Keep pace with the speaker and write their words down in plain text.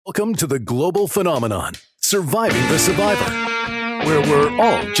Welcome to the global phenomenon, Surviving the Survivor, where we're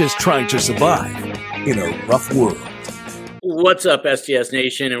all just trying to survive in a rough world. What's up, STS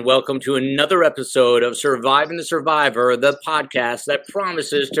Nation, and welcome to another episode of Surviving the Survivor, the podcast that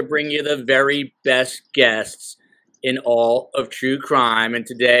promises to bring you the very best guests in all of true crime, and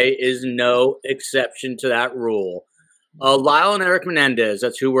today is no exception to that rule. Lyle and Eric Menendez,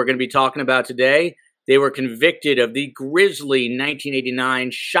 that's who we're going to be talking about today. They were convicted of the grisly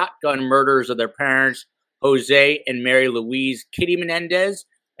 1989 shotgun murders of their parents, Jose and Mary Louise Kitty Menendez,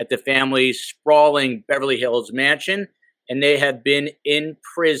 at the family's sprawling Beverly Hills mansion, and they have been in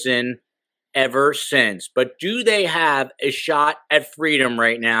prison ever since. But do they have a shot at freedom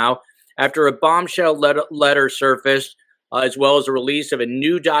right now after a bombshell letter surfaced, as well as the release of a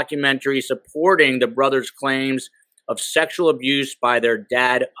new documentary supporting the brothers' claims of sexual abuse by their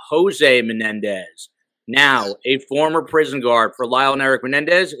dad, Jose Menendez? Now, a former prison guard for Lyle and Eric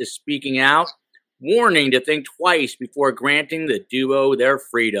Menendez is speaking out, warning to think twice before granting the duo their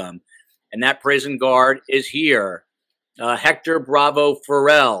freedom. And that prison guard is here. Hector Bravo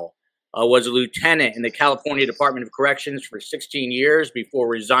Farrell was a lieutenant in the California Department of Corrections for 16 years before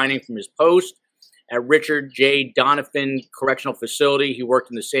resigning from his post at Richard J. Donovan Correctional Facility. He worked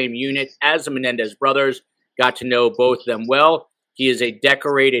in the same unit as the Menendez brothers, got to know both of them well. He is a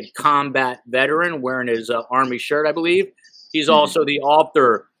decorated combat veteran wearing his Army shirt, I believe. He's also the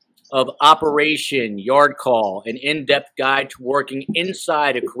author of Operation Yard Call, an in-depth guide to working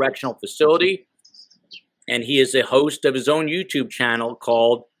inside a correctional facility. And he is the host of his own YouTube channel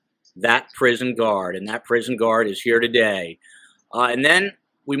called That Prison Guard. And that prison guard is here today. And then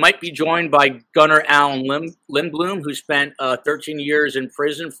we might be joined by Gunner Alan Lindblom, who spent 13 years in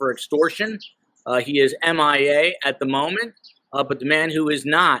prison for extortion. He is MIA at the moment. But the man who is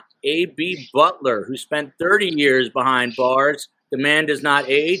not, A.B. Butler, who spent 30 years behind bars. The man does not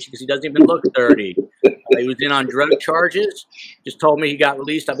age because he doesn't even look 30. He was in on drug charges. Just told me he got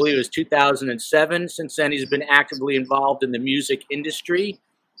released, I believe it was 2007. Since then, he's been actively involved in the music industry.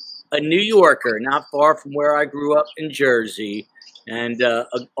 A New Yorker, not far from where I grew up in Jersey, and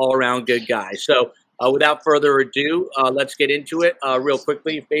an all-around good guy. So without further ado, let's get into it real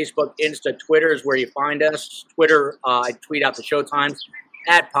quickly. Facebook, Insta, Twitter is where you find us. Twitter, I tweet out the show times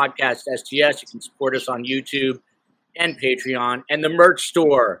at Podcast STS. You can support us on YouTube and Patreon. And the merch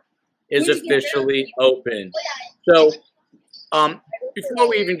store is officially open. So before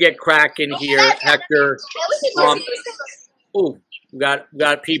we even get cracking here, Hector, we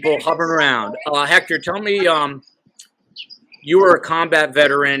got people hovering around. Hector, tell me, you were a combat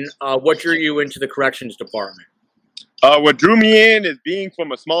veteran. What drew you into the corrections department? What drew me in is being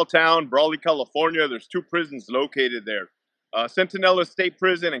from a small town, Brawley, California. There's two prisons located there, Centinela State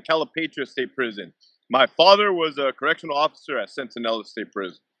Prison and Calipatria State Prison. My father was a correctional officer at Centinela State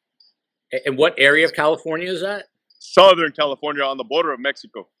Prison. And what area of California is that? Southern California, on the border of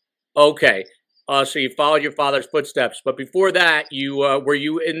Mexico. Okay. So you followed your father's footsteps, but before that, you were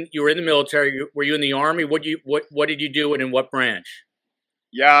in the military. Were you in the Army? What did you do, and in what branch?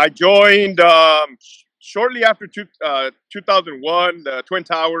 Yeah, I joined shortly after 2001, the Twin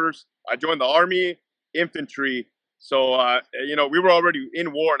Towers. I joined the Army infantry. So we were already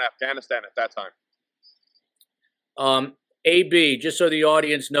in war in Afghanistan at that time. AB, just so the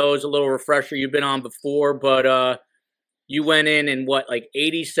audience knows, a little refresher. You've been on before, but you went in what, like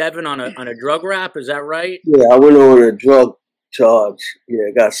 87 on a drug rap? Is that right? Yeah, I went on a drug charge. Yeah,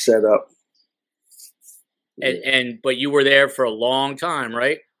 got set up. But you were there for a long time,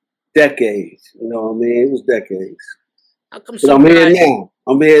 right? Decades. You know what I mean? It was decades. How come I'm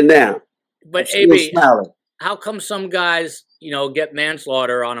here now. But AB, how come some guys, get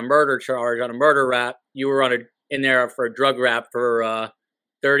manslaughter on a murder charge, on a murder rap? You were in there for a drug rap for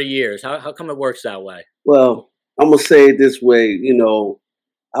 30 years. How come it works that way? Well, I'm going to say it this way,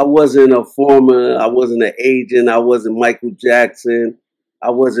 I wasn't a foreman, I wasn't an agent, I wasn't Michael Jackson,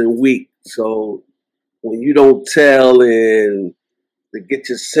 I wasn't weak. So when you don't tell and to get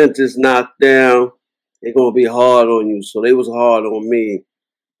your sentence knocked down, they're going to be hard on you. So they was hard on me.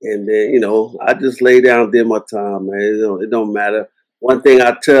 And then, I just lay down and did my time, man. It don't matter. One thing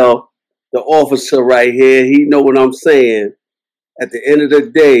I tell the officer right here, he know what I'm saying. At the end of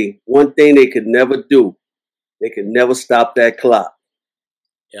the day, one thing they could never do, they could never stop that clock.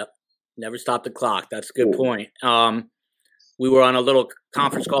 Yep. Never stop the clock. That's a good point. We were on a little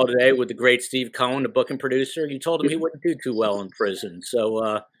conference call today with the great Steve Cohen, the booking producer. You told him he wouldn't do too well in prison.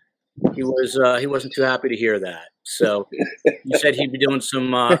 So he wasn't too happy to hear that. So you said he'd be doing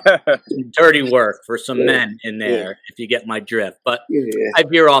some dirty work for some men in there, if you get my drift. But I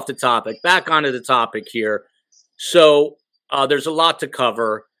veer off the topic. Back onto the topic here. So there's a lot to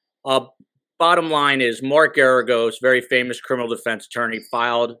cover. Bottom line is Mark Garagos, very famous criminal defense attorney,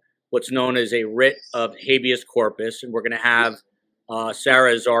 filed what's known as a writ of habeas corpus. And we're going to have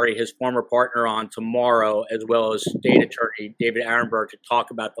Sarah Azari, his former partner, on tomorrow, as well as state attorney David Arenberg, to talk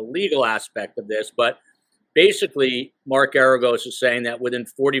about the legal aspect of this. But basically, Mark Garagos is saying that within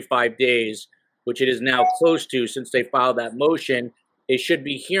 45 days, which it is now close to since they filed that motion, they should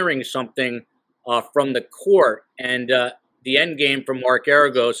be hearing something from the court. And the end game for Mark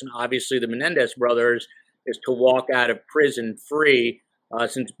Garagos and obviously the Menendez brothers is to walk out of prison free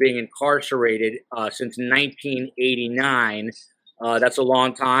since being incarcerated since 1989. That's a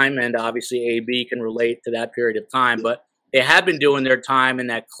long time, and obviously AB can relate to that period of time. But they have been doing their time,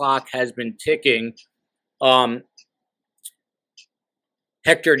 and that clock has been ticking.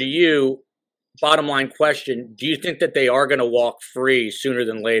 Hector, to you, bottom line question, do you think that they are going to walk free sooner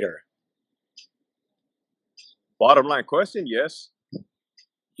than later? Bottom line question, yes.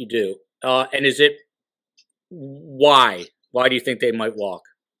 You do. And is it why? Why do you think they might walk?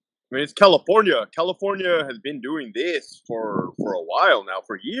 I mean, it's California. California has been doing this for a while now,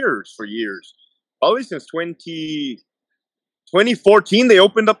 for years. Probably since 2014, they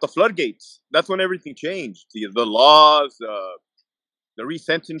opened up the floodgates. That's when everything changed. The laws, the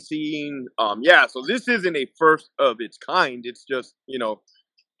resentencing. So this isn't a first of its kind. It's just,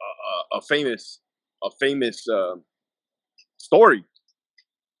 a famous story.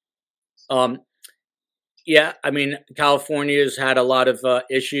 Yeah, I mean, California's had a lot of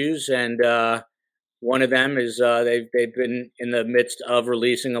issues, and one of them is they've been in the midst of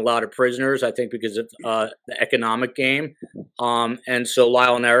releasing a lot of prisoners, I think because of the economic game. And so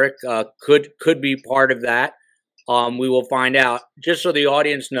Lyle and Eric could be part of that. We will find out. Just so the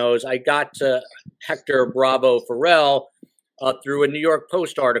audience knows, I got to Hector Bravo Farrell through a New York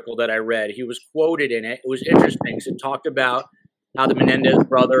Post article that I read. He was quoted in it. It was interesting. So it talked about how the Menendez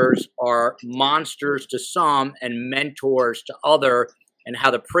brothers are monsters to some and mentors to other, and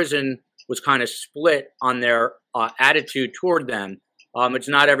how the prison was kind of split on their attitude toward them. It's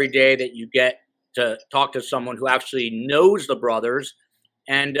not every day that you get to talk to someone who actually knows the brothers.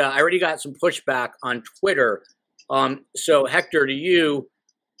 And I already got some pushback on Twitter. So Hector, to you,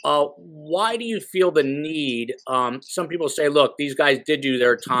 why do you feel the need? Some people say, look, these guys did do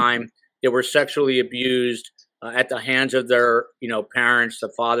their time. They were sexually abused at the hands of their, parents, the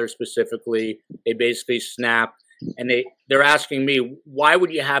father specifically. They basically snapped. And they're asking me, why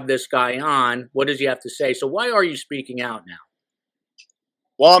would you have this guy on? What does he have to say? So why are you speaking out now?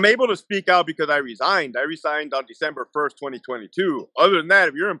 Well, I'm able to speak out because I resigned. I resigned on December 1st, 2022. Other than that,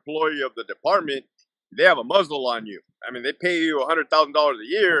 if you're an employee of the department, they have a muzzle on you. I mean, they pay you $100,000 a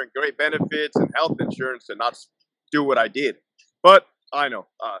year and great benefits and health insurance to not do what I did. But I know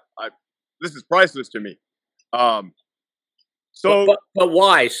this is priceless to me. But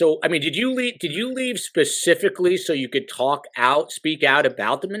why? So, I mean, did you leave specifically so you could speak out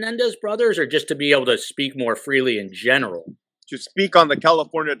about the Menendez brothers, or just to be able to speak more freely in general? To speak on the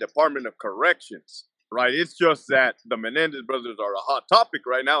California Department of Corrections, right? It's just that the Menendez brothers are a hot topic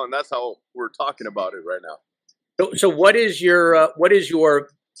right now, and that's how we're talking about it right now. So what is your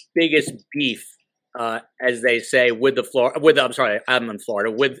biggest beef, as they say, with the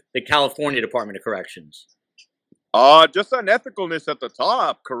California Department of Corrections? Just unethicalness at the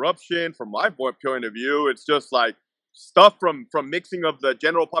top, corruption from my point of view. It's just like stuff from mixing of the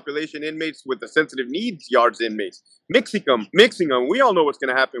general population inmates with the sensitive needs yards inmates, mixing them. We all know what's going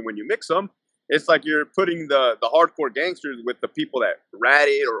to happen when you mix them. It's like you're putting the hardcore gangsters with the people that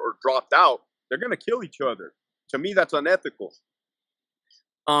ratted or dropped out. They're going to kill each other. To me, that's unethical.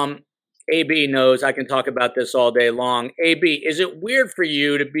 AB knows I can talk about this all day long. AB, is it weird for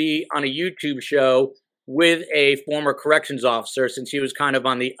you to be on a YouTube show with a former corrections officer, since he was kind of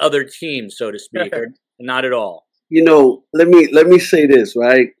on the other team, so to speak, or not at all? Let me say this,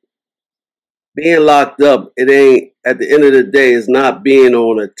 right? Being locked up, it ain't, at the end of the day, it's not being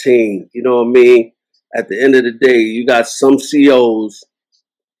on a team. You know what I mean? At the end of the day, you got some COs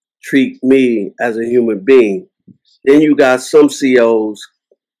treat me as a human being. Then you got some COs,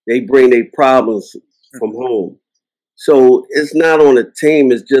 they bring their problems from home. So it's not on a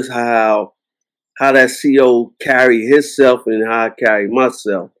team, it's just how that CO carry himself and how I carry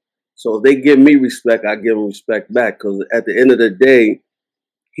myself. So if they give me respect, I give them respect back. Because at the end of the day,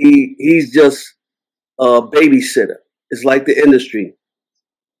 he's just a babysitter. It's like the industry.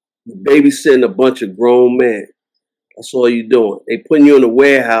 You're babysitting a bunch of grown men. That's all you're doing. They putting you in a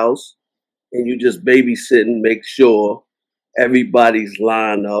warehouse and you just babysitting, make sure everybody's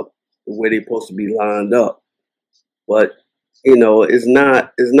lined up the way they're supposed to be lined up. But it's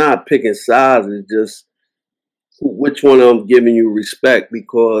not picking sides. It's just which one I'm giving you respect,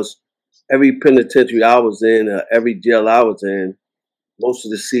 because every penitentiary I was in, every jail I was in, most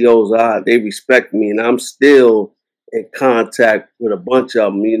of the COs they respect me, and I'm still in contact with a bunch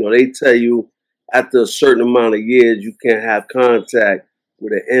of them. You know, they tell you after a certain amount of years you can't have contact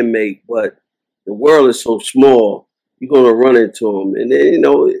with an inmate, but the world is so small, you're gonna run into them, and then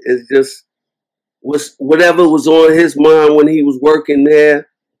it's just whatever was on his mind when he was working there.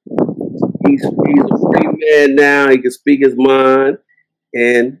 He's a free man now. He can speak his mind,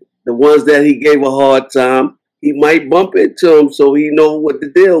 and the ones that he gave a hard time, he might bump into him, so he know what to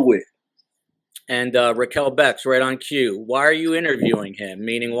deal with. And Raquel Beck's right on cue. Why are you interviewing him?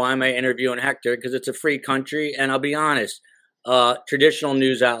 Meaning, why am I interviewing Hector? Because it's a free country, and I'll be honest, traditional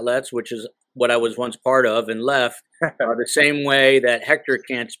news outlets, which is what I was once part of and left, are the same way that Hector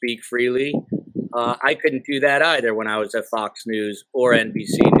can't speak freely. I couldn't do that either when I was at Fox News or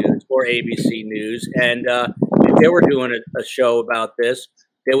NBC News or ABC News. And if they were doing a show about this,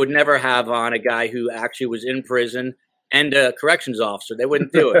 they would never have on a guy who actually was in prison and a corrections officer. They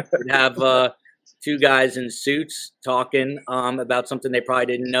wouldn't do it. They'd have two guys in suits talking about something they probably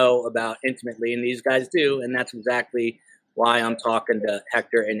didn't know about intimately, and these guys do. And that's exactly why I'm talking to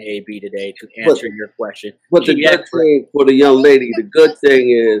Hector and AB today to answer your question. But the good thing for the young lady, the good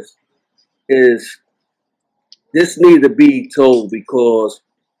thing is this need to be told, because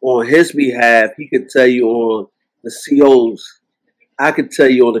on his behalf, he could tell you on the COs, I could tell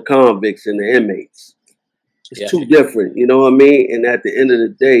you on the convicts and the inmates. It's too different, you know what I mean? And at the end of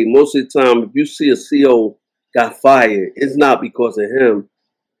the day, most of the time, if you see a CO got fired, it's not because of him.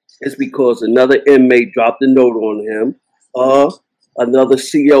 It's because another inmate dropped a note on him, or another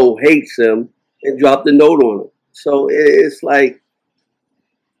CO hates him and dropped a note on him. So it's like,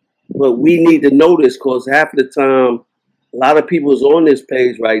 but we need to know this, because half of the time, a lot of people is on this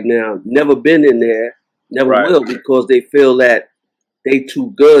page right now, never been in there, never will, because they feel that they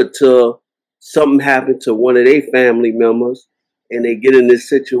too good to something happen to one of their family members, and they get in this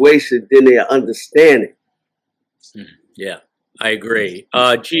situation, then they understand it. Yeah, I agree.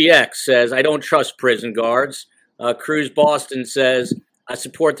 GX says, I don't trust prison guards. Cruz Boston says, I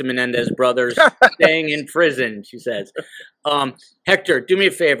support the Menendez brothers staying in prison, she says. Hector, do me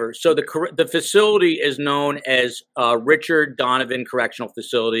a favor. So the facility is known as Richard Donovan Correctional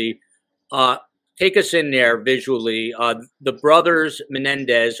Facility. Take us in there visually. The brothers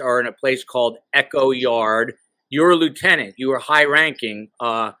Menendez are in a place called Echo Yard. You're a lieutenant. You were high-ranking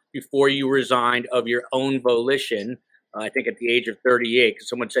before you resigned of your own volition, I think at the age of 38, because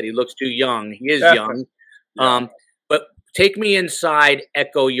someone said he looks too young. He is young. But take me inside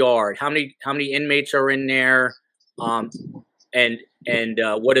Echo Yard. How many inmates are in there? And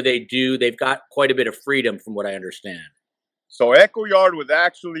what do they do? They've got quite a bit of freedom, from what I understand. So Echo Yard was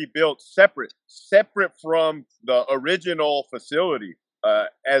actually built separate from the original facility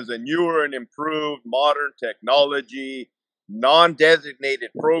as a newer and improved modern technology,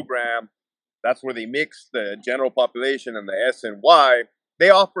 non-designated program. That's where they mix the general population and the SNY. They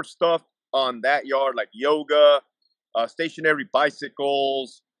offer stuff on that yard like yoga, stationary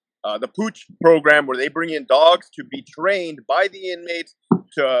bicycles, the pooch program where they bring in dogs to be trained by the inmates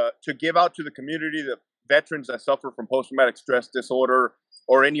to give out to the community, the veterans that suffer from post-traumatic stress disorder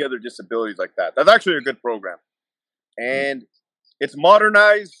or any other disabilities like that. That's actually a good program. And it's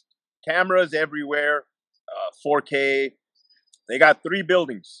modernized, cameras everywhere, 4K. They got 3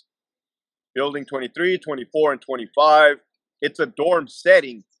 buildings, building 23, 24, and 25. It's a dorm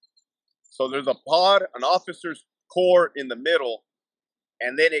setting. So there's a pod, an officer's core in the middle,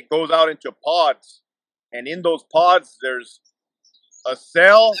 and then it goes out into pods. And in those pods, there's a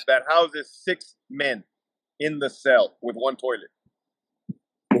cell that houses 6 men in the cell with 1 toilet.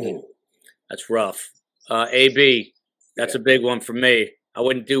 That's rough. AB, that's a big one for me. I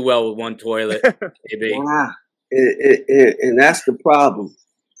wouldn't do well with 1 toilet, AB. And that's the problem.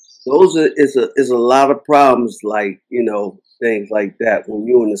 Those is a lot of problems, like, things like that. When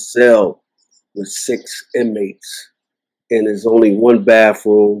you're in a cell with 6 inmates and there's only 1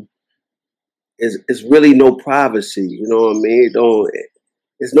 bathroom, it's really no privacy. You know what I mean?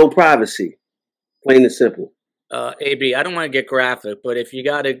 It's no privacy. Plain and simple. AB, I don't want to get graphic, but if you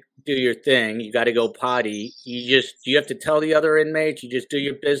got to do your thing, you got to go potty. Do you have to tell the other inmates? You just do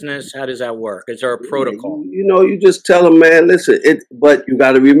your business? How does that work? Is there a protocol? You just tell them, man, listen, but you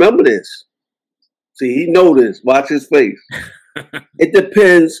got to remember this. See, he know this. Watch his face. It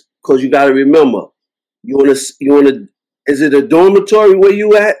depends, because you got to remember, is it a dormitory where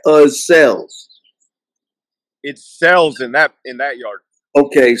you at, or cells? It's cells in that yard.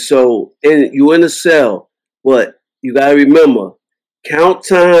 Okay, so you in a cell, but you got to remember, count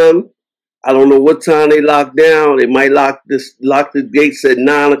time I don't know what time they lock down. They might lock the gates at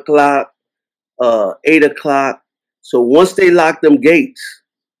 9 o'clock, 8 o'clock. So once they lock them gates,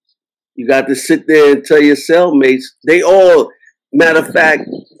 you got to sit there and tell your cellmates. They all, matter of fact,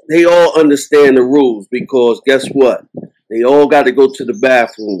 they all understand the rules because guess what? They all got to go to the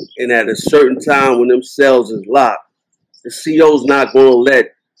bathroom. And at a certain time when them cells is locked, the CO's not going to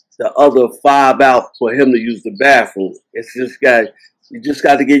let the other 5 out for him to use the bathroom. You just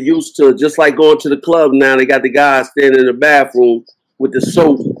got to get used to it. Just like going to the club now, they got the guys standing in the bathroom with the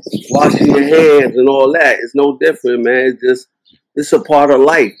soap, washing your hands and all that. It's no different, man. It's a part of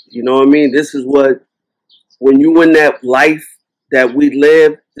life. You know what I mean? This is what, when you in that life that we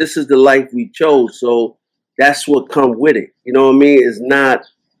live, this is the life we chose. So that's what come with it. You know what I mean? It's not,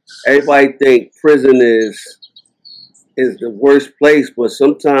 everybody think prison is the worst place, but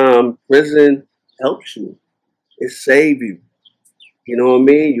sometimes prison helps you. It saves you. You know what I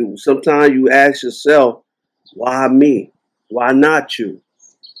mean? Sometimes you ask yourself, why me? Why not you?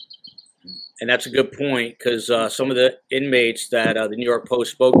 And that's a good point because some of the inmates that the New York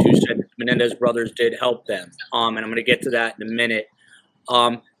Post spoke to said that the Menendez brothers did help them. And I'm going to get to that in a minute.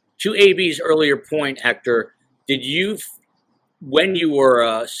 To AB's earlier point, Hector, when you were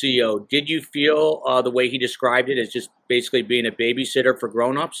a CO, did you feel the way he described it as just basically being a babysitter for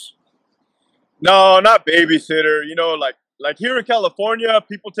grown-ups? No, not babysitter. You know, like here in California,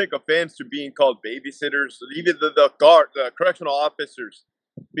 people take offense to being called babysitters. Even the correctional officers,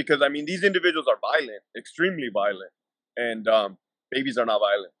 because I mean these individuals are violent, extremely violent, and babies are not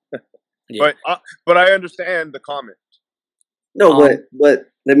violent. Yeah. But I understand the comment. No,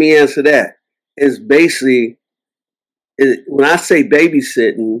 but let me answer that. It's basically, when I say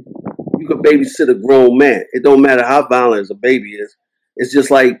babysitting, you could babysit a grown man. It don't matter how violent a baby is. It's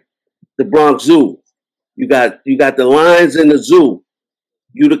just like the Bronx Zoo. You got the lions in the zoo.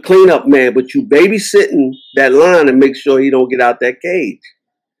 You the cleanup man, but you babysitting that lion and make sure he don't get out that cage.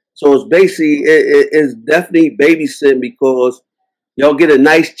 So it's basically, it's definitely babysitting because y'all get a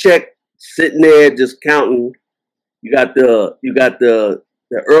nice check sitting there just counting. You got the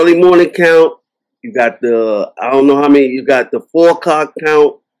early morning count. You got I don't know how many. You got the 4 o'clock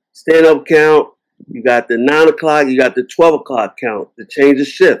count, stand up count. You got the 9 o'clock. You got the 12 o'clock count to change the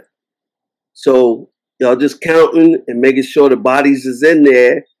shift. So y'all just counting and making sure the bodies is in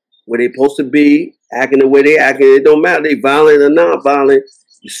there where they supposed to be, acting the way they acting. It don't matter they violent or not violent.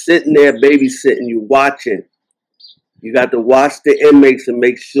 You're sitting there babysitting. You watching. You got to watch the inmates and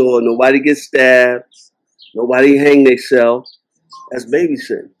make sure nobody gets stabbed, nobody hang themselves. That's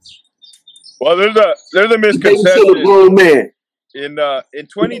babysitting. Well, there's a misconception. A grown man. In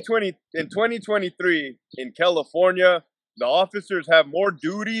 2023 in California, the officers have more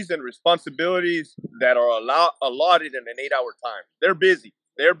duties and responsibilities that are allotted in an 8-hour time. They're busy,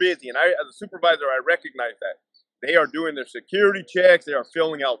 and I, as a supervisor, I recognize that. They are doing their security checks. They are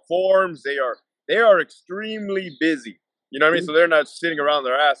filling out forms. They are extremely busy. You know what I mean? So they're not sitting around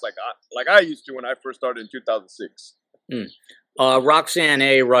their ass like I used to when I first started in 2006. Roxanne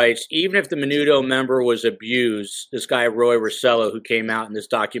A. writes, even if the Menudo member was abused, this guy Roy Rossello, who came out in this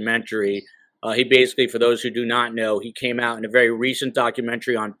documentary, he basically, for those who do not know, he came out in a very recent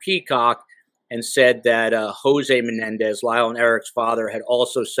documentary on Peacock and said that Jose Menendez, Lyle and Eric's father, had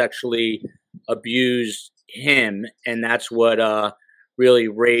also sexually abused him, and that's what really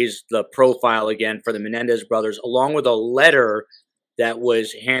raised the profile again for the Menendez brothers, along with a letter that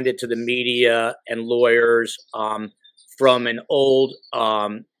was handed to the media and lawyers from an old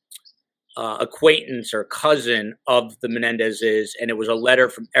acquaintance or cousin of the Menendezes, and it was a letter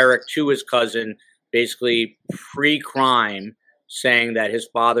from Eric to his cousin, basically pre-crime, saying that his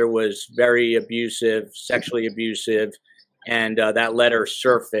father was very abusive, sexually abusive, and that letter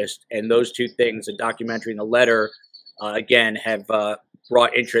surfaced. And those two things, the documentary and the letter, again, have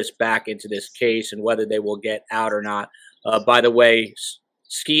brought interest back into this case and whether they will get out or not. By the way,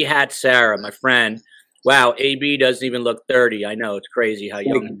 Ski Hat Sarah, my friend, wow, AB doesn't even look 30. I know, it's crazy how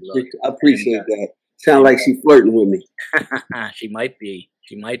young he looks. I appreciate that. Sound like she's flirting with me. She might be.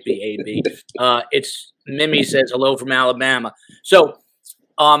 She might be, AB. It's Mimi says hello from Alabama. So,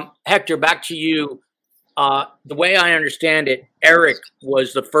 Hector, back to you. The way I understand it, Eric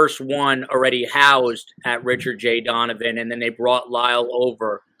was the first one already housed at Richard J. Donovan, and then they brought Lyle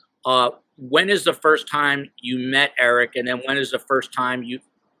over. When is the first time you met Eric, and then when is the first time you...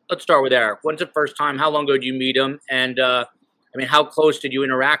 Let's start with Eric. When's the first time? How long ago did you meet him? And, how close did you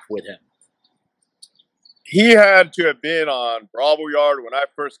interact with him? He had to have been on Bravo Yard when I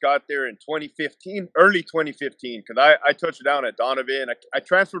first got there in 2015, early 2015, because I touched down at Donovan. I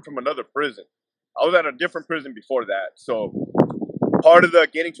transferred from another prison. I was at a different prison before that. So part of the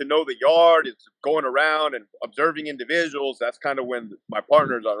getting to know the yard is going around and observing individuals. That's kind of when my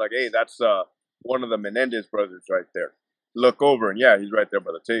partners are like, hey, that's one of the Menendez brothers right there. Look over, and yeah, he's right there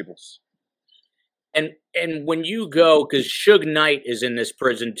by the tables. And when you go, because Suge Knight is in this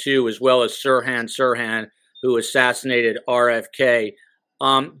prison too, as well as Sirhan, who assassinated RFK.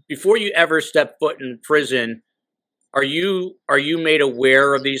 Before you ever step foot in prison, are you made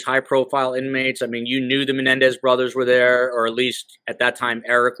aware of these high-profile inmates? I mean, you knew the Menendez brothers were there, or at least at that time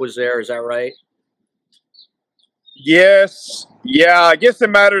Eric was there. Is that right? Yes. Yeah, I guess it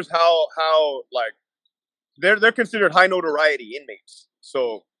matters how like they're considered high notoriety inmates.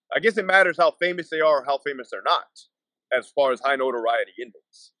 So I guess it matters how famous they are or how famous they're not, as far as high notoriety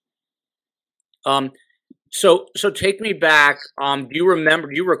inmates. So take me back. Do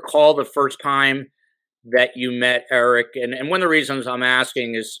you recall the first time that you met Eric? And one of the reasons I'm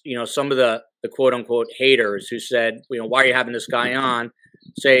asking is, some of the quote unquote haters who said, why are you having this guy on?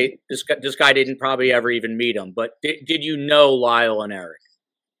 Say this guy didn't probably ever even meet him. But did you know Lyle and Eric?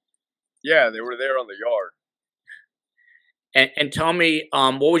 Yeah, they were there on the yard. And tell me,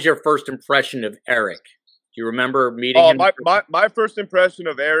 what was your first impression of Eric? Do you remember meeting him? My first impression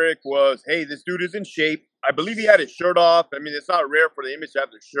of Eric was, hey, this dude is in shape. I believe he had his shirt off. I mean, it's not rare for the inmates to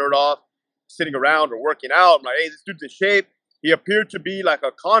have their shirt off, sitting around or working out. I'm like, hey, this dude's in shape. He appeared to be like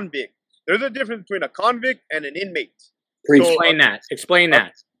a convict. There's a difference between a convict and an inmate. Explain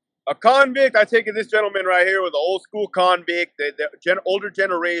that. A convict, I take it this gentleman right here was an old school convict. The older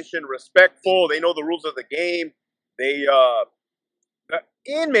generation, respectful. They know the rules of the game. The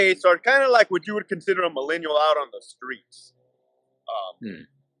inmates are kind of like what you would consider a millennial out on the streets.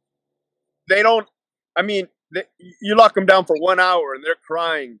 They don't, you lock them down for 1 hour and they're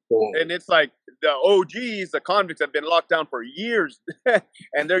crying. And it's like the OGs, the convicts, have been locked down for years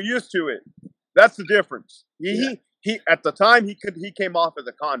and they're used to it. That's the difference. He at the time, he came off as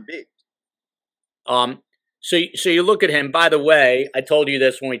a convict. So you look at him. By the way, I told you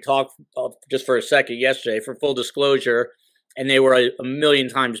this when we talked just for a second yesterday. For full disclosure, and they were a million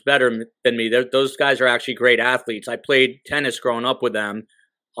times better than me. Those guys are actually great athletes. I played tennis growing up with them.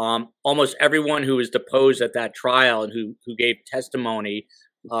 Almost everyone who was deposed at that trial and who gave testimony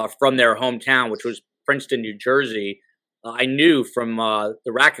from their hometown, which was Princeton, New Jersey, I knew from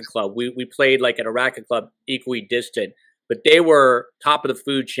the racket club. We played like at a racket club equally distant, but they were top of the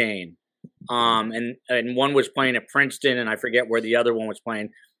food chain. And one was playing at Princeton, and I forget where the other one was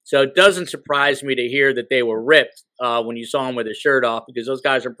playing. So it doesn't surprise me to hear that they were ripped when you saw them with a shirt off, because those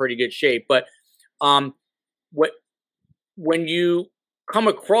guys are in pretty good shape. But when you come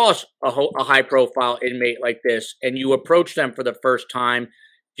across a high-profile inmate like this and you approach them for the first time,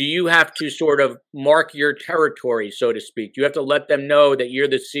 do you have to sort of mark your territory, so to speak? Do you have to let them know that you're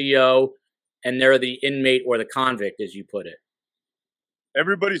the CEO and they're the inmate or the convict, as you put it?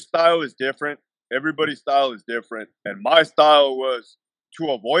 Everybody's style is different. And my style was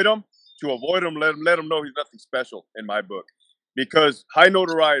to avoid him, let him know he's nothing special in my book. Because high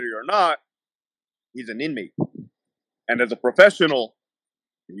notoriety or not, he's an inmate. And as a professional,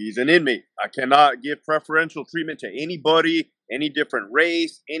 he's an inmate. I cannot give preferential treatment to anybody, any different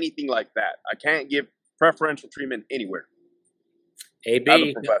race, anything like that. I can't give preferential treatment anywhere. AB, I'm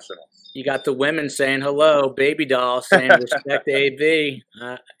a professional. You got the women saying hello, baby doll saying respect to AB.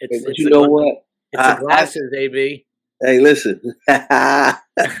 But you know what? It's the glasses, AB. Hey, listen. I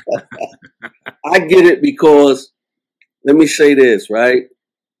get it because, let me say this, right?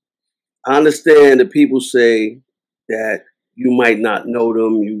 I understand that people say that you might not know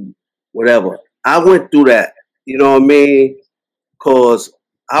them, whatever. I went through that, you know what I mean? Because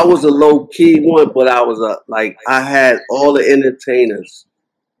I was a low-key one, but I was I had all the entertainers.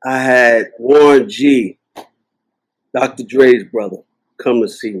 I had Warren G, Dr. Dre's brother, come to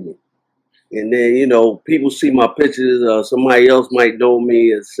see me. And then, people see my pictures, somebody else might know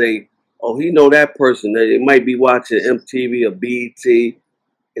me and say, oh, he know that person. They might be watching MTV or BET,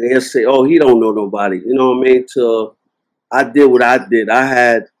 and they'll say, oh, he don't know nobody. You know what I mean? Till I did what I did.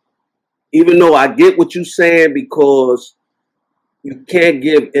 Even though I get what you're saying, because you can't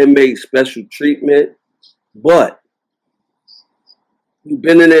give inmates special treatment, but you've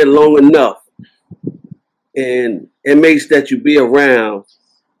been in there long enough, and inmates that you be around,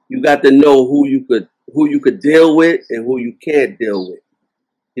 you got to know who you could deal with and who you can't deal with.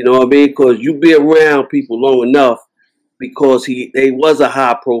 You know what I mean? Because you be around people long enough, because they was a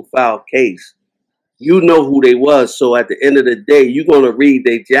high profile case. You know who they was, so at the end of the day, you're gonna read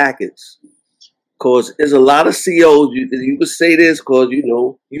their jackets. Because there's a lot of COs, you could say this because, you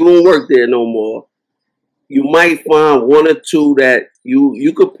don't work there no more. You might find one or two that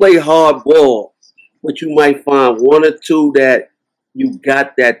you could play hard ball, but you might find one or two that you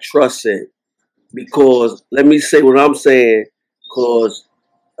got that trust in. Because let me say what I'm saying, because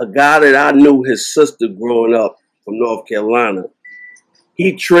a guy that I knew, his sister growing up from North Carolina,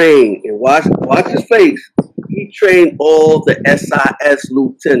 he trained, and watch his face. He trained all the SIS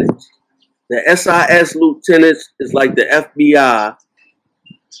lieutenants. The SIS lieutenants is like the FBI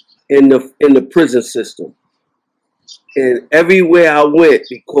in the prison system. And everywhere I went,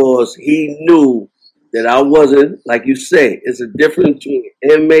 because he knew that I wasn't, like you say, it's a difference between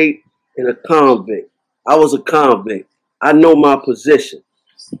an inmate and a convict. I was a convict. I know my position.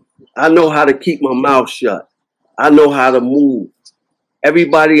 I know how to keep my mouth shut. I know how to move.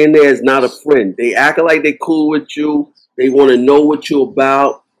 Everybody in there is not a friend. They act like they cool with you. They want to know what you're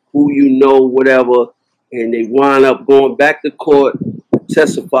about, who you know, whatever. And they wind up going back to court to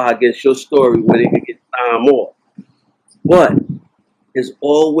testify against your story where they can get time off. But there's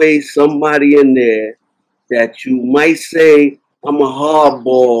always somebody in there that you might say, I'm a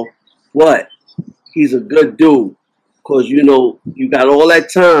hardball, but he's a good dude. Because, you know, you got all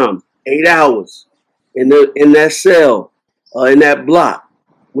that time, 8 hours, in that cell, in that block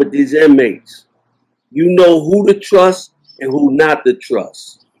with these inmates. You know who to trust and who not to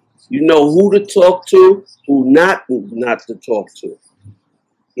trust. You know who to talk to, who not to talk to.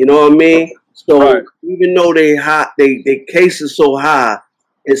 You know what I mean? So even though they case is so high,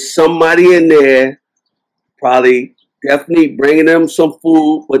 it's somebody in there probably definitely bringing them some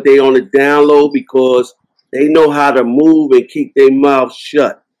food, but they on the down low because they know how to move and keep their mouth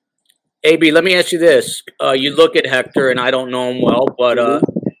shut. AB, let me ask you this. You look at Hector, and I don't know him well, but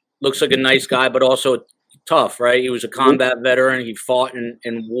looks like a nice guy, but also tough, right? He was a combat veteran. He fought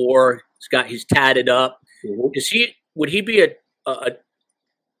in war. He's tatted up. Would he be a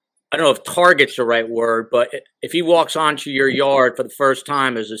I don't know if target's the right word, but if he walks onto your yard for the first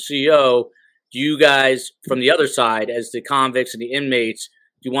time as a CO, do you guys, from the other side, as the convicts and the inmates,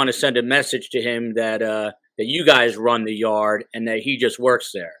 do you want to send a message to him that that you guys run the yard and that he just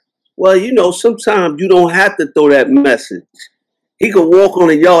works there? Well, you know, sometimes you don't have to throw that message. He can walk on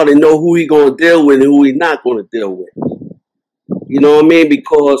the yard and know who he going to deal with and who he not going to deal with. You know what I mean?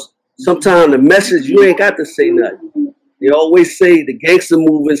 Because sometimes the message, you ain't got to say nothing. They always say the gangster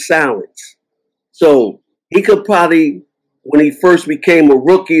move in silence. So he could probably, when he first became a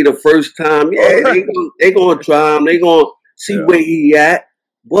rookie the first time, they going to try him. They going to see where he at.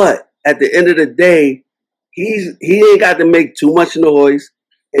 But at the end of the day, he ain't got to make too much noise.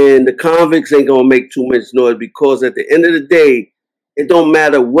 And the convicts ain't going to make too much noise because at the end of the day, it don't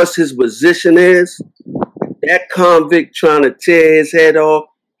matter what his position is. That convict trying to tear his head off,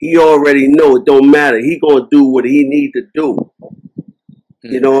 he already know it don't matter. He going to do what he need to do.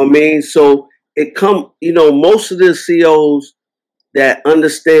 You know what I mean? So it come, you know, most of the COs that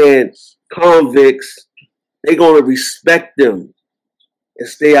understand convicts, they going to respect them and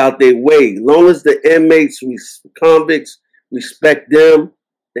stay out their way. As long as the inmates, convicts respect them,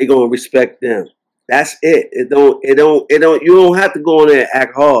 they going to respect them. That's it. You don't have to go in there and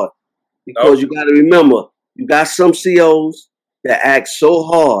act hard because you got to remember, you got some COs that act so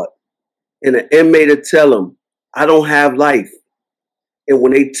hard and an inmate will tell them, I don't have life. And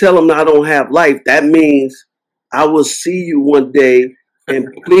when they tell them I don't have life, that means I will see you one day and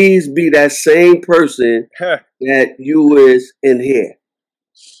please be that same person that you is in here.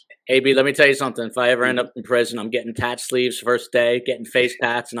 AB, let me tell you something. If I ever end up in prison, I'm getting tat sleeves first day, getting face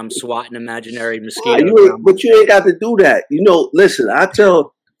tats, and I'm swatting imaginary mosquitoes. But you ain't got to do that. You know, listen, I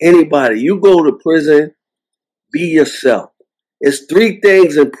tell anybody, you go to prison, be yourself. It's 3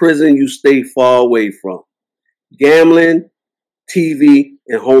 things in prison you stay far away from. Gambling, TV,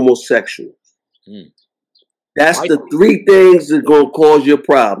 and homosexuals. That's the 3 things that are going to cause you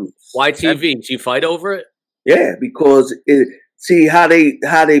problems. Why TV? Do you fight over it? Yeah, because see how they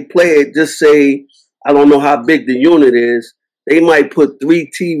play it. Just say, I don't know how big the unit is. They might put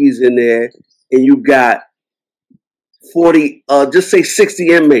 3 TVs in there, and you got 40, just say 60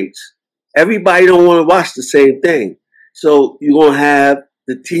 inmates. Everybody don't want to watch the same thing. So you're going to have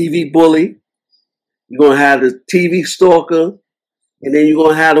the TV bully, you're going to have the TV stalker, and then you're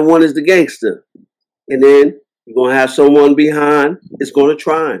going to have the one that's the gangster. And then you're going to have someone behind that's going to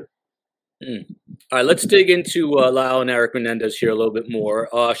try him. All right, let's dig into Lyle and Eric Menendez here a little bit more.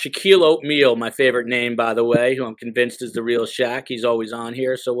 Shaquille Oatmeal, my favorite name, by the way, who I'm convinced is the real Shaq. He's always on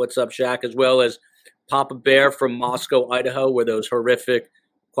here. So what's up, Shaq? As well as Papa Bear from Moscow, Idaho, where those horrific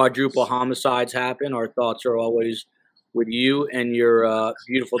quadruple homicides happen. Our thoughts are always with you and your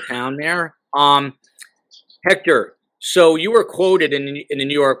beautiful town there. Hector, so you were quoted in the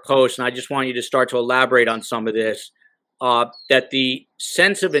New York Post, and I just want you to start to elaborate on some of this, that the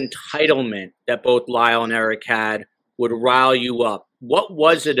sense of entitlement that both Lyle and Eric had would rile you up? What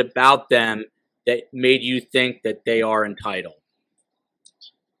was it about them that made you think that they are entitled?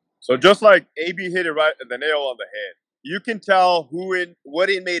 So just like AB hit it right the nail on the head, you can tell what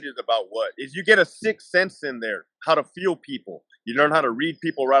inmate is about what. Is you get a sixth sense in there, how to feel people. You learn how to read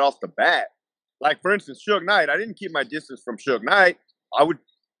people right off the bat. Like for instance, Suge Knight. I didn't keep my distance from Suge Knight. I would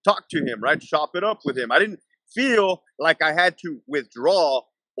talk to him, right? Chop it up with him. I didn't feel like I had to withdraw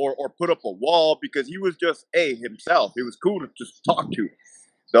or put up a wall because he was just himself. He was cool to just talk to.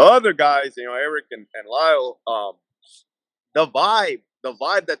 The other guys, Eric and Lyle, the vibe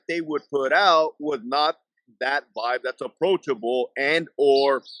that they would put out was not that vibe that's approachable and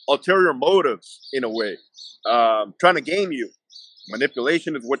or ulterior motives in a way. Trying to game you.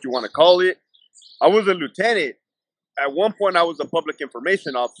 Manipulation is what you want to call it. I was a lieutenant. At one point, I was a public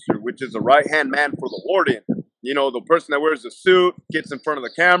information officer, which is the right-hand man for the warden. The person that wears the suit, gets in front of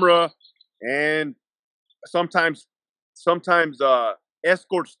the camera, and sometimes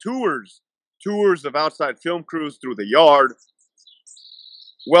escorts tours of outside film crews through the yard.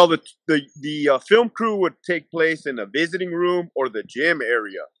 Well, the film crew would take place in a visiting room or the gym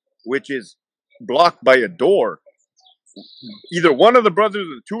area, which is blocked by a door. Either one of the brothers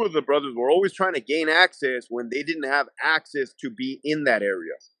or two of the brothers were always trying to gain access when they didn't have access to be in that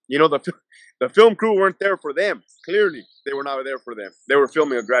area. The film crew weren't there for them. Clearly, they were not there for them. They were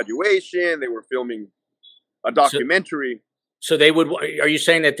filming a graduation. They were filming a documentary. So they would. Are you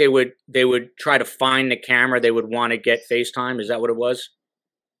saying that they would try to find the camera? They would want to get FaceTime. Is that what it was?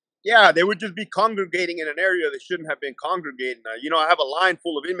 Yeah, they would just be congregating in an area they shouldn't have been congregating. I have a line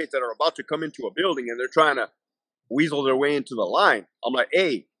full of inmates that are about to come into a building, and they're trying to weasel their way into the line. I'm like,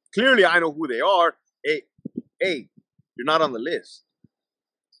 hey, clearly I know who they are. Hey, you're not on the list.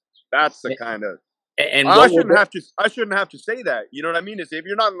 That's the kind of. And I shouldn't have to say that. You know what I mean? Is if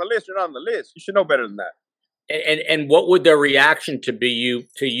you're not on the list, you're not on the list. You should know better than that. And what would their reaction to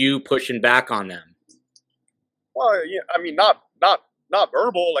you pushing back on them? Well, yeah, I mean, not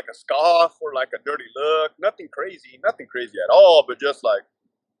verbal, like a scoff or like a dirty look. Nothing crazy at all. But just like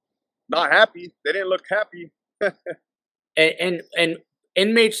not happy. They didn't look happy. and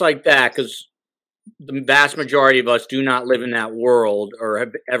inmates like that, because the vast majority of us do not live in that world or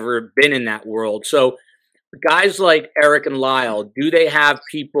have ever been in that world. So guys like Eric and Lyle, do they have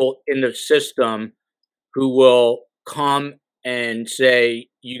people in the system who will come and say,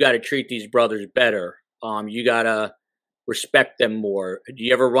 you got to treat these brothers better? You got to respect them more. Do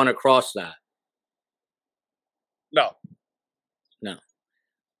you ever run across that? No.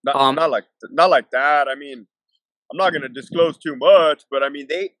 Not like that. I mean, I'm not going to disclose too much, but I mean,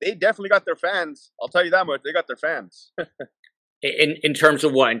 they definitely got their fans. I'll tell you that much. They got their fans. in terms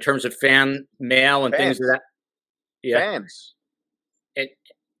of what? In terms of fan mail and things like that? Yeah. Fans.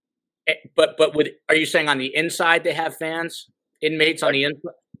 But are you saying on the inside they have fans? Inmates on the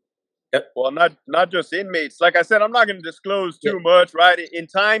inside? Yep. Well, not just inmates. Like I said, I'm not going to disclose too much, right? In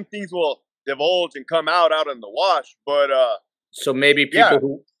time, things will divulge and come out in the wash. But so maybe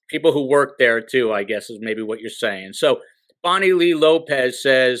people who work there too, I guess, is maybe what you're saying. So Bonnie Lee Lopez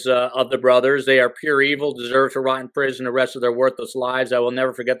says of the brothers, they are pure evil, deserve to rot in prison the rest of their worthless lives. I will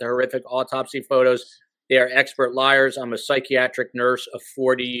never forget the horrific autopsy photos. They are expert liars. I'm a psychiatric nurse of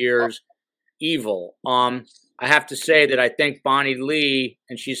 40 years. Evil. I have to say that I think Bonnie Lee,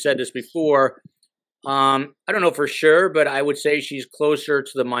 and she said this before, I don't know for sure, but I would say she's closer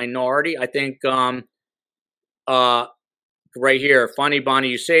to the minority. I think right here, funny, Bonnie,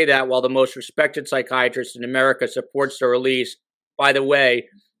 you say that while the most respected psychiatrist in America supports the release. By the way,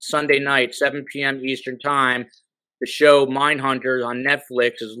 Sunday night, 7 p.m. Eastern Time, the show Mindhunter on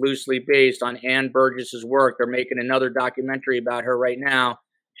Netflix is loosely based on Ann Burgess's work. They're making another documentary about her right now.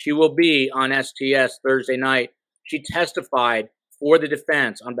 She will be on STS Thursday night. She testified for the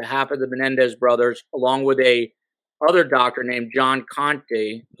defense on behalf of the Menendez brothers, along with a other doctor named John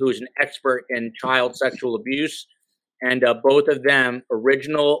Conte, who is an expert in child sexual abuse. And both of them,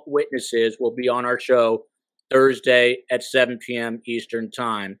 original witnesses, will be on our show Thursday at 7 p.m. Eastern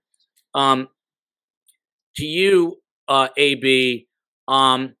Time. To you, AB,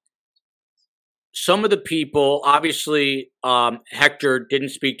 some of the people, obviously, Hector didn't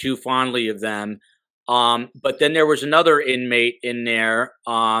speak too fondly of them. But then there was another inmate in there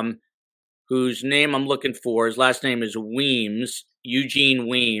whose name I'm looking for. His last name is Weems, Eugene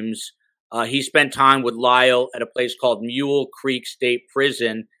Weems. He spent time with Lyle at a place called Mule Creek State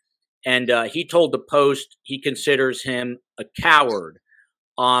Prison. And he told the Post he considers him a coward.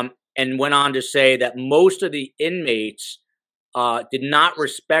 And went on to say that most of the inmates did not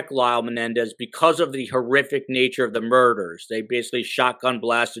respect Lyle Menendez because of the horrific nature of the murders. They basically shotgun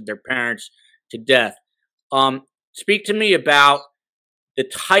blasted their parents to death. speak to me about the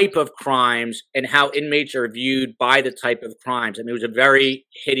type of crimes and how inmates are viewed by the type of crimes. I mean, it was a very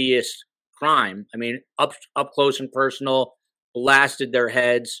hideous crime. I mean, up close and personal, blasted their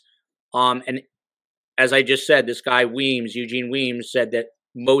heads. And as I just said, this guy Eugene Weems, said that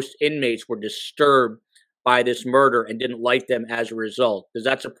most inmates were disturbed by this murder and didn't like them as a result. Does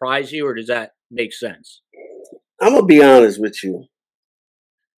that surprise you, or does that make sense? I'm gonna be honest with you.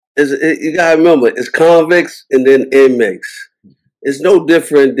 You gotta remember, it's convicts and then inmates. It's no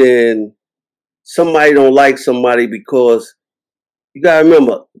different than somebody don't like somebody, because you gotta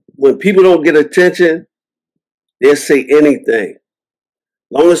remember, when people don't get attention, they'll say anything.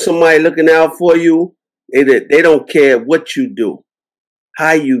 As long as somebody looking out for you, they don't care what you do,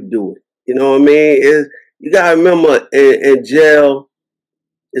 how you do it. You know what I mean? You gotta remember, in jail,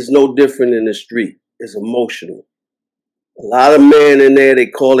 it's no different than the street. It's emotional. A lot of men in there, they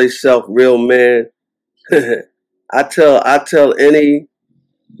call themselves real men. I tell any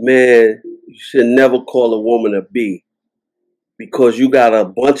man, you should never call a woman a B, because you got a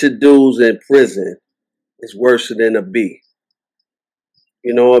bunch of dudes in prison. It's worse than a B.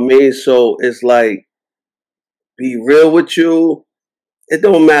 You know what I mean? So it's like, be real with you. It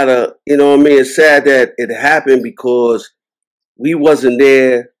don't matter. You know what I mean? It's sad that it happened, because we wasn't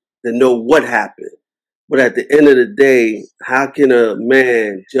there to know what happened. But at the end of the day, how can a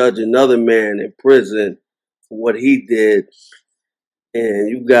man judge another man in prison for what he did? And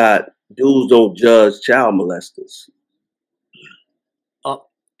you got dudes don't judge child molesters.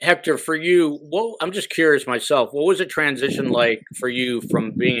 Hector, for you, I'm just curious myself, what was the transition like for you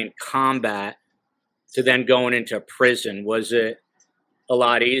from being in combat to then going into prison? Was it a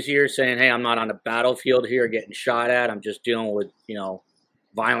lot easier saying, hey, I'm not on a battlefield here getting shot at, I'm just dealing with,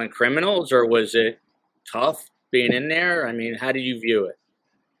 violent criminals? Or was it tough being in there? I mean, how do you view it?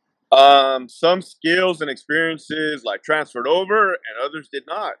 Some skills and experiences like transferred over, and others did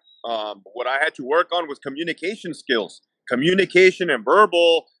not. What I had to work on was communication skills. Communication and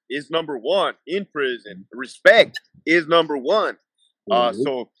verbal is number one in prison. Respect is number one.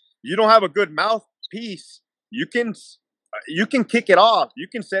 So you don't have a good mouthpiece, you can kick it off. You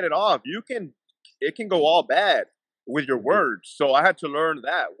can set it off. It can go all bad with your words. So I had to learn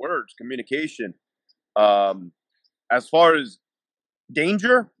that words, communication. As far as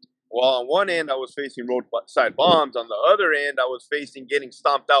danger, well, on one end I was facing roadside bombs. On the other end, I was facing getting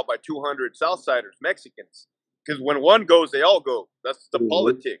stomped out by 200 Southsiders, Mexicans. Because when one goes, they all go. That's the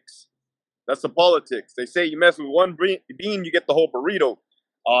politics. That's the politics. They say you mess with one bean, you get the whole burrito.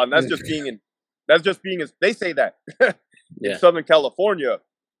 And that's just being they say that in Southern California.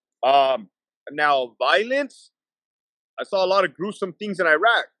 Now violence, I saw a lot of gruesome things in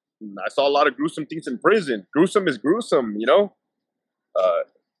Iraq. I saw a lot of gruesome things in prison. Gruesome is gruesome,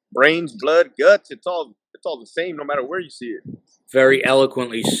 brains, blood, guts, it's all the same no matter where you see it. Very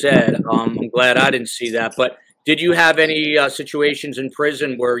eloquently said. I'm glad I didn't see that. But did you have any situations in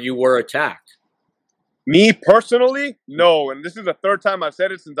prison where you were attacked? Me personally, no. And this is the third time I've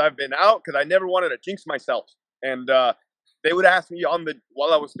said it since I've been out, because I never wanted to jinx myself. And they would ask me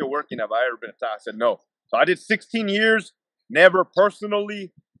while I was still working, have I ever been attacked? I said no. So I did 16 years, never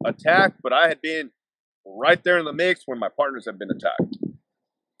personally attacked, but I had been right there in the mix when my partners have been attacked,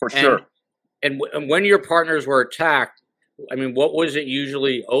 for sure. And when your partners were attacked, I mean, what was it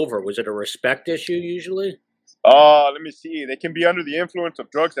usually over? Was it a respect issue usually? Let me see. They can be under the influence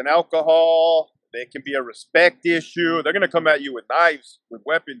of drugs and alcohol. They can be a respect issue. They're going to come at you with knives, with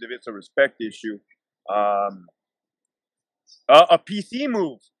weapons if it's a respect issue. A PC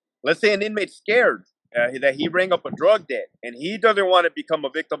move. Let's say an inmate's scared that he rang up a drug debt, and he doesn't want to become a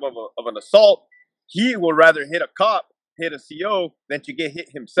victim of an assault. He will rather hit a cop, hit a CO, than to get hit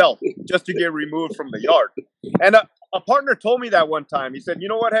himself, just to get removed from the yard. And a partner told me that one time. He said, you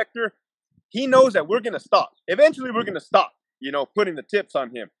know what, Hector? He knows that we're going to stop. Eventually, we're going to stop, putting the tips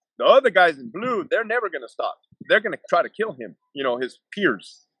on him. The other guys in blue, they're never going to stop. They're going to try to kill him, his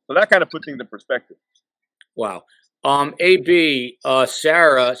peers. So that kind of puts things in perspective. Wow. AB,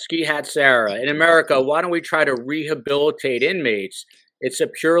 Sarah, Ski Hat Sarah, in America, why don't we try to rehabilitate inmates? It's a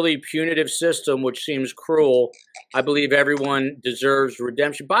purely punitive system, which seems cruel. I believe everyone deserves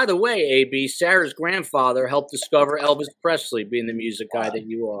redemption. By the way, AB, Sarah's grandfather helped discover Elvis Presley, being the music guy that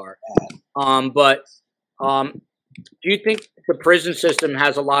you are. Do you think the prison system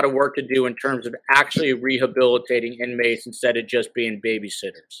has a lot of work to do in terms of actually rehabilitating inmates instead of just being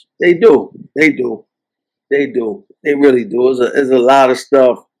babysitters? They do. They really do. There's a lot of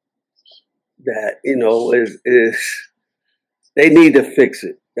stuff that, is they need to fix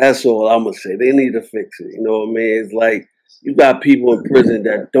it. That's all I'm going to say. They need to fix it. You know what I mean? It's like you got people in prison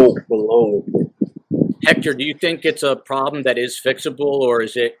that don't belong in prison. Hector, do you think it's a problem that is fixable, or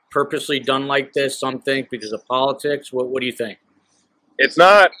is it purposely done like this, some think, because of politics? What do you think? It's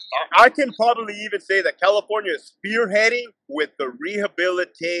not. I can probably even say that California is spearheading with the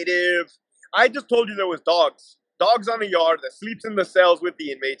rehabilitative. I just told you there was dogs on the yard that sleeps in the cells with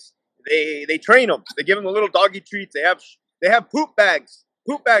the inmates. They train them. They give them the little doggy treats. They have poop bags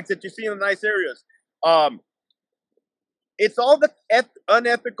that you see in the nice areas. It's all the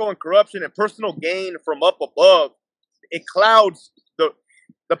unethical and corruption and personal gain from up above. It clouds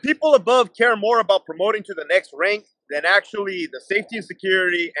the people above care more about promoting to the next rank than actually the safety and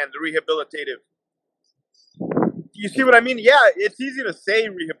security and the rehabilitative. You see what I mean? Yeah, it's easy to say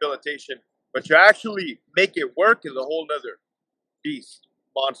rehabilitation, but to actually make it work is a whole nother beast,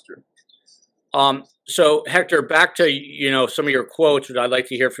 monster. So Hector, back to some of your quotes, which I'd like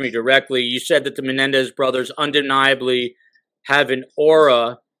to hear from you directly. You said that the Menendez brothers undeniably have an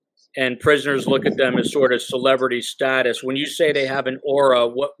aura, and prisoners look at them as sort of celebrity status. When you say they have an aura,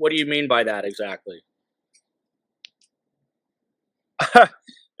 what do you mean by that exactly?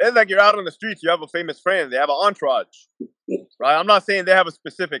 It's like you're out on the streets, you have a famous friend, they have an entourage, right? I'm not saying they have a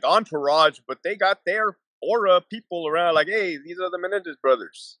specific entourage, but they got their aura people around like, hey, these are the Menendez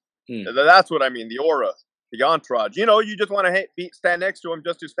brothers. That's what I mean, the aura, the entourage. You just want to stand next to them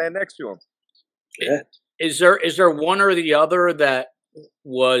just to stand next to them. Yeah. Is there one or the other that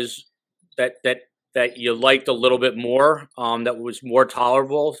was that you liked a little bit more, that was more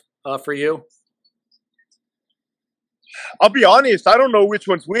tolerable for you? I'll be honest, I don't know which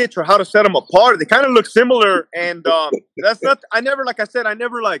one's which or how to set them apart. They kind of look similar, and that's not. I never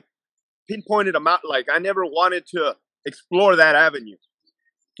pinpointed them out. Like I never wanted to explore that avenue.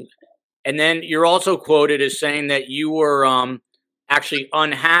 And then you're also quoted as saying that you were actually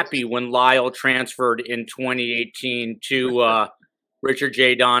unhappy when Lyle transferred in 2018 to Richard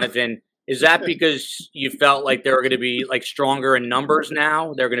J. Donovan. Is that because you felt like they were going to be like stronger in numbers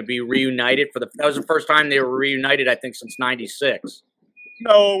now? They're going to be reunited that was the first time they were reunited, I think, since '96.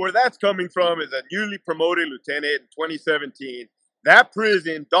 No, where that's coming from is a newly promoted lieutenant in 2017. That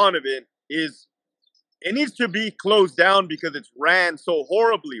prison, Donovan, it needs to be closed down because it's ran so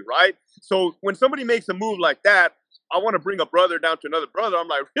horribly, right? So when somebody makes a move like that, I want to bring a brother down to another brother. I'm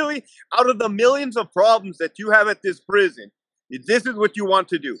like, really? Out of the millions of problems that you have at this prison, this is what you want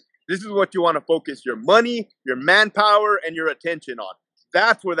to do. This is what you want to focus your money, your manpower, and your attention on.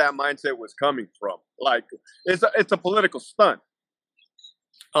 That's where that mindset was coming from. Like, it's a political stunt.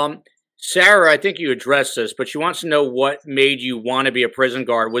 Sarah, I think you addressed this, but she wants to know what made you want to be a prison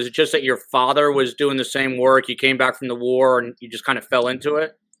guard. Was it just that your father was doing the same work? You came back from the war and you just kind of fell into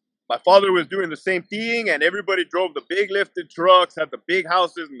it? My father was doing the same thing, and everybody drove the big lifted trucks, had the big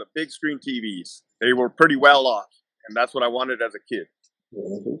houses and the big screen TVs. They were pretty well off, and that's what I wanted as a kid.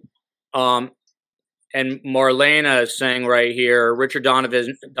 And Marlena is saying right here, Richard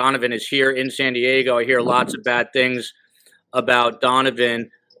Donovan is here in San Diego. I hear lots of bad things about Donovan.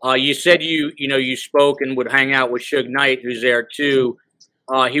 You said you spoke and would hang out with Suge Knight, who's there too.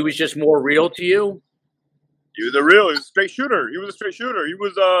 He was just more real to you? He was he was a straight shooter. He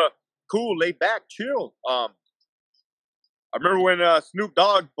was cool, laid back, chill. I remember when Snoop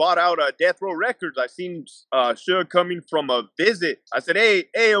Dogg bought out Death Row Records. I seen Suge coming from a visit. I said,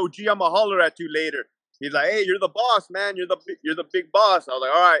 "Hey, OG, I'ma holler at you later." He's like, "Hey, you're the boss, man. You're the big boss." I was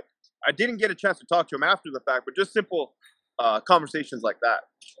like, "All right." I didn't get a chance to talk to him after the fact, but just simple conversations like that.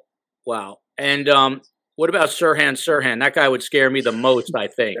 Wow. And what about Sirhan Sirhan? That guy would scare me the most, I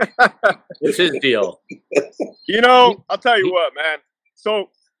think. What's his deal? I'll tell you what, man. So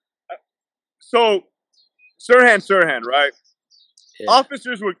Sirhan, right? Yeah.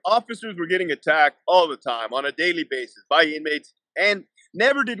 Officers were getting attacked all the time on a daily basis by inmates, and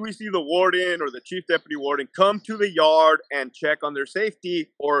never did we see the warden or the chief deputy warden come to the yard and check on their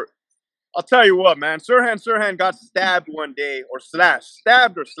safety. Or I'll tell you what, man, Sirhan got stabbed one day, or slashed,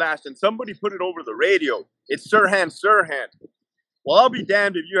 and somebody put it over the radio. It's Sirhan. Well, I'll be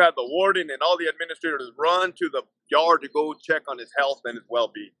damned if you had the warden and all the administrators run to the yard to go check on his health and his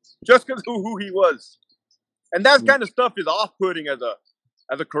well-being, just because of who he was. And that kind of stuff is off-putting as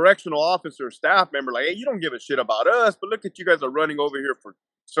a correctional officer or staff member. Like, hey, you don't give a shit about us, but look at you guys are running over here for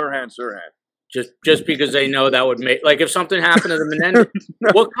Sirhan. Just because they know that would make, like, if something happened to the Menendez,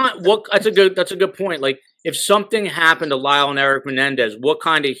 that's a good point. Like, if something happened to Lyle and Eric Menendez, what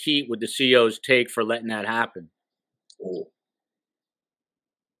kind of heat would the COs take for letting that happen?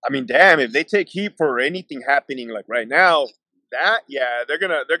 I mean, damn, if they take heat for anything happening like right now, they're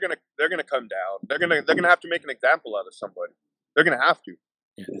gonna come down. They're gonna have to make an example out of somebody. They're gonna have to.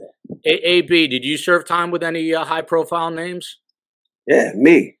 Yeah. AB, did you serve time with any high profile names? Yeah,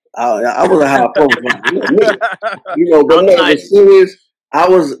 me. I was a high profile. But no, the Outside. serious. I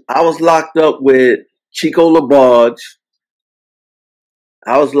was locked up with Chico LaBarge.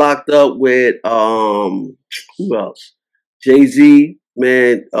 I was locked up with who else? Jay-Z,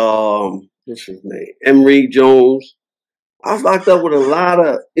 man, what's his name? Emery Jones. I was locked up with a lot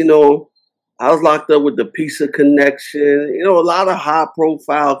of, I was locked up with the Pizza Connection, a lot of high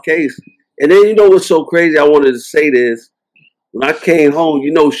profile cases. And then what's so crazy? I wanted to say this. When I came home,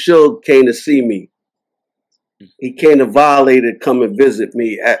 Suge came to see me. He came to Violator, come and visit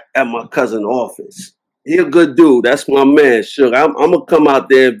me at my cousin's office. He a good dude. That's my man, Suge. I'm gonna come out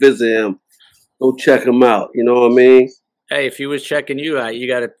there and visit him. Go check him out. You know what I mean? Hey, if he was checking you out, you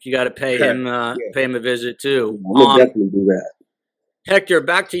gotta pay him pay him a visit too. I'm gonna definitely do that. Hector,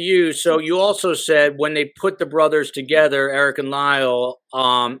 back to you. So you also said when they put the brothers together, Eric and Lyle,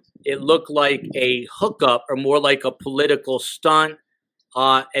 it looked like a hookup or more like a political stunt.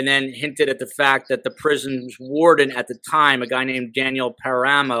 And then hinted at the fact that the prison's warden at the time, a guy named Daniel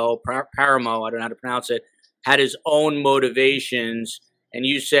Paramo, I don't know how to pronounce it, had his own motivations. And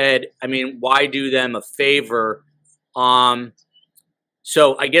you said, why do them a favor? So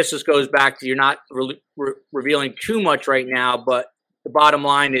I guess this goes back to you're not revealing too much right now, but the bottom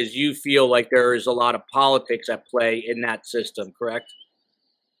line is you feel like there is a lot of politics at play in that system, correct?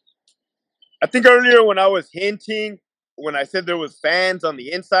 I think earlier when I was hinting, when I said there was fans on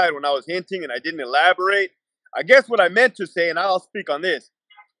the inside, when I was hinting and I didn't elaborate, I guess what I meant to say, and I'll speak on this,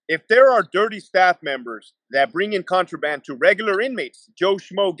 if there are dirty staff members that bring in contraband to regular inmates, Joe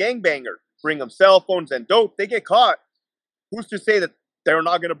Schmo gangbanger, bring them cell phones and dope, they get caught. Who's to say that they're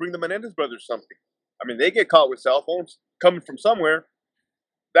not going to bring the Menendez brothers something? They get caught with cell phones coming from somewhere.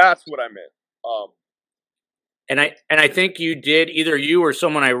 That's what I meant. And I think you did, either you or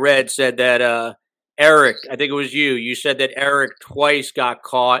someone I read said that Eric, I think it was you. You said that Eric twice got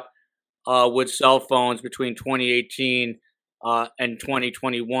caught with cell phones between 2018 and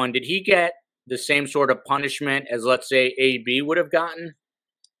 2021. Did he get the same sort of punishment as, let's say, AB would have gotten?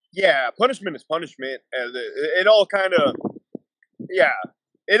 Yeah, punishment is punishment. It all kind of,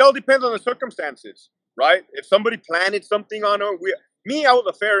 it all depends on the circumstances, right? If somebody planted something on her, I was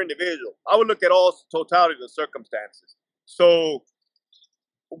a fair individual. I would look at all totality of the circumstances. So,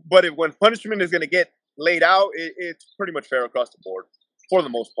 but when punishment is going to get laid out, it's pretty much fair across the board for the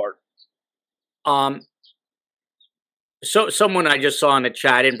most part. So someone I just saw in the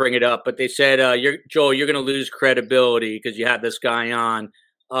chat, I didn't bring it up, but they said, Joel, you're going to lose credibility because you have this guy on.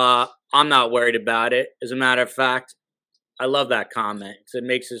 I'm not worried about it. As a matter of fact, I love that comment. It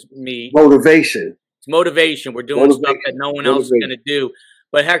makes me motivation. It's motivation. We're doing stuff that no one else is going to do.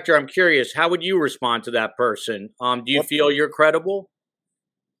 But Hector, I'm curious, how would you respond to that person? Do you feel you're credible?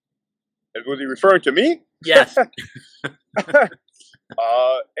 Was he referring to me? Yes.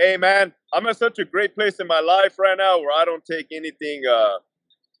 Hey, man, I'm in such a great place in my life right now where I don't take anything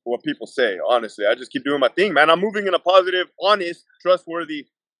what people say, honestly. I just keep doing my thing, man. I'm moving in a positive, honest, trustworthy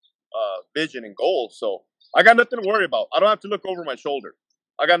vision and goal. So I got nothing to worry about. I don't have to look over my shoulder.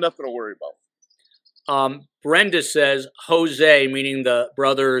 I got nothing to worry about. Brenda says Jose, meaning the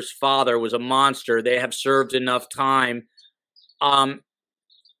brother's father, was a monster. They have served enough time.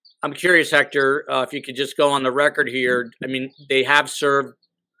 I'm curious, Hector, if you could just go on the record here. They have served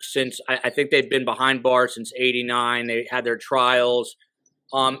since, I think they've been behind bars since 89. They had their trials.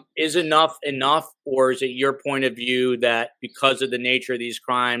 Is enough, or is it your point of view that because of the nature of these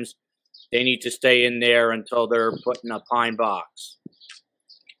crimes, they need to stay in there until they're put in a pine box?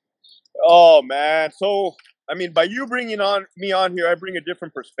 Oh, man. So, by you bringing me on here, I bring a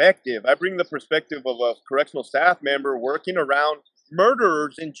different perspective. I bring the perspective of a correctional staff member working around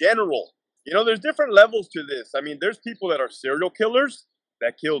murderers in general. There's different levels to this. There's people that are serial killers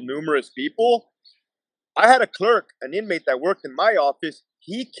that killed numerous people. I had a clerk, an inmate that worked in my office.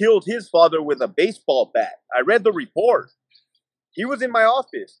 He killed his father with a baseball bat. I read the report. He was in my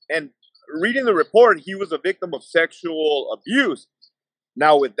office. And reading the report, he was a victim of sexual abuse.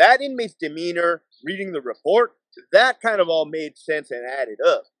 Now, with that inmate's demeanor, reading the report, that kind of all made sense and added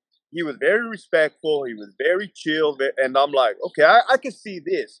up. He was very respectful. He was very chill. And I'm like, okay, I can see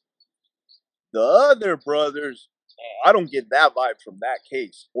this. The other brothers, I don't get that vibe from that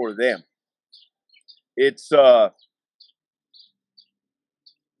case or them. It's,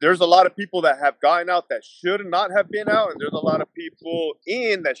 there's a lot of people that have gotten out that should not have been out. And there's a lot of people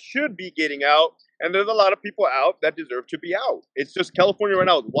in that should be getting out. And there's a lot of people out that deserve to be out. It's just California right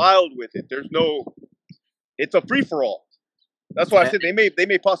now is wild with it. It's a free-for-all. That's why I said they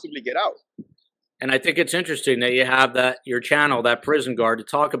may possibly get out. And I think it's interesting that you have your channel, that Prison Guard, to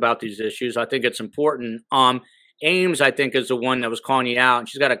talk about these issues. I think it's important. Ames, I think, is the one that was calling you out. And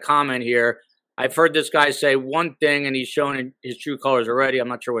she's got a comment here. I've heard this guy say one thing, and he's showing his true colors already. I'm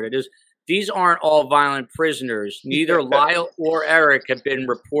not sure what it is. These aren't all violent prisoners. Neither Lyle or Eric have been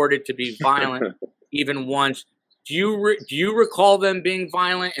reported to be violent even once. Do you recall them being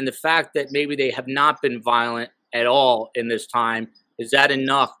violent? And the fact that maybe they have not been violent at all in this time, is that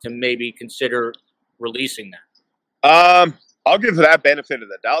enough to maybe consider releasing them? I'll give that benefit of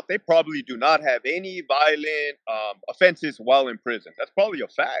the doubt. They probably do not have any violent offenses while in prison. That's probably a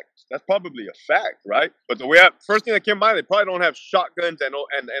fact. Right? But first thing that came to mind, they probably don't have shotguns and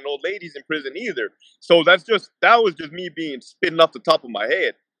old ladies in prison either. So that was just me being spitting off the top of my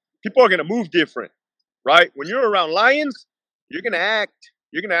head. People are gonna move different, right? When you're around lions, you're gonna act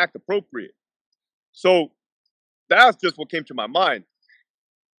appropriate. So that's just what came to my mind.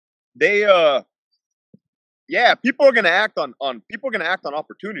 People are gonna act on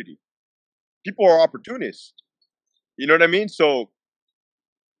opportunity. People are opportunists. You know what I mean? So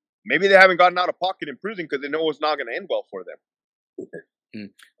maybe they haven't gotten out of pocket in prison because they know it's not gonna end well for them.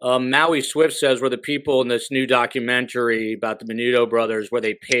 Maui Swift says, were the people in this new documentary about the Menudo brothers, were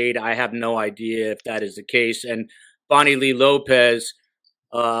they paid? I have no idea if that is the case. And Bonnie Lee Lopez,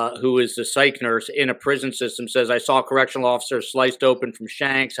 who is the psych nurse in a prison system, says, I saw correctional officers sliced open from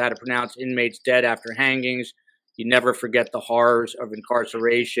shanks, had to pronounce inmates dead after hangings. You never forget the horrors of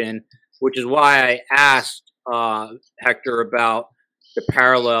incarceration, which is why I asked Hector about the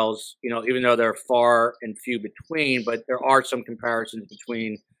parallels, even though they're far and few between, but there are some comparisons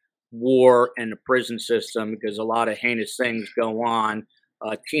between war and the prison system because a lot of heinous things go on.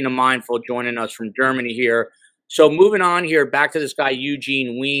 Tina Mindful joining us from Germany here. So moving on here, back to this guy,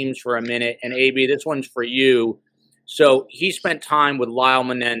 Eugene Weems, for a minute. And AB, this one's for you. So he spent time with Lyle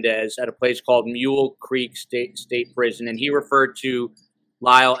Menendez at a place called Mule Creek State Prison, and he referred to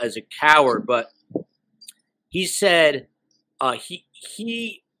Lyle as a coward. But he said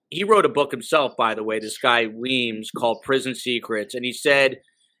he wrote a book himself, by the way, this guy Weems, called Prison Secrets. And he said,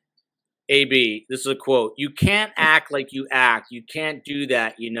 AB, this is a quote, you can't act like you act. You can't do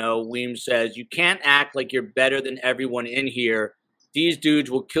that, Weems says. You can't act like you're better than everyone in here. These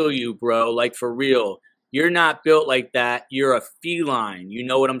dudes will kill you, bro, like for real. You're not built like that. You're a feline. You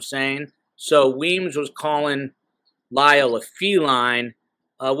know what I'm saying? So Weems was calling Lyle a feline.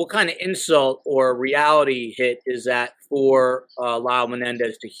 What kind of insult or reality hit is that for Lyle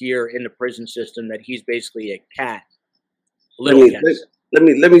Menendez to hear in the prison system that he's basically a cat? Let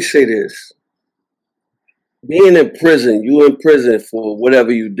me say this. Being in prison, you in prison for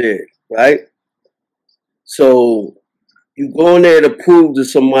whatever you did, right? So you go in there to prove to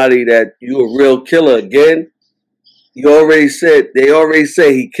somebody that you're a real killer again. They already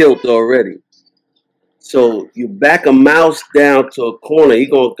say he killed already. So you back a mouse down to a corner, he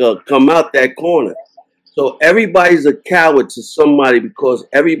gonna come out that corner. So everybody's a coward to somebody because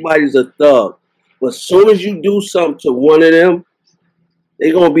everybody's a thug. But as soon as you do something to one of them,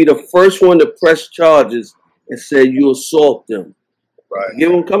 they're gonna be the first one to press charges and say you assault them. Right. You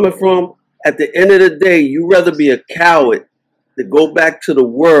get where I'm coming from? At the end of the day, you rather be a coward to go back to the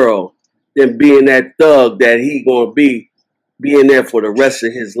world than being that thug that he gonna be being there for the rest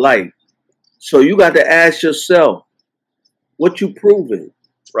of his life. So you got to ask yourself, what you proving?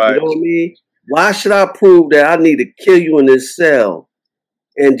 Right. You know what I mean? Why should I prove that I need to kill you in this cell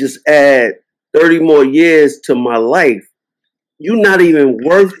and just add 30 more years to my life? You're not even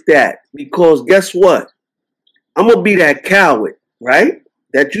worth that because guess what? I'm going to be that coward, right?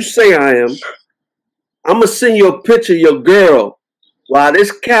 That you say I am. I'm going to send you a picture of your girl while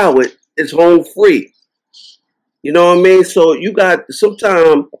this coward is home free. You know what I mean? So you got,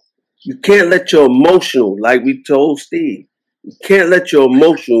 sometimes you can't let your emotional, like we told Steve, you can't let your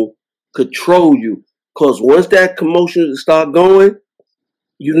emotional control you. Because once that emotion start going,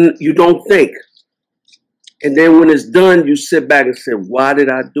 you don't think. And then when it's done, you sit back and say, why did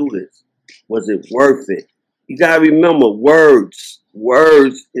I do this? Was it worth it? You got to remember, words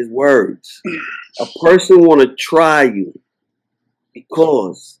is words. A person want to try you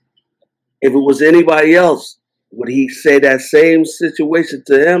because if it was anybody else, would he say that same situation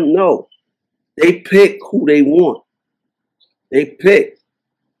to him? No. They pick who they want. They pick.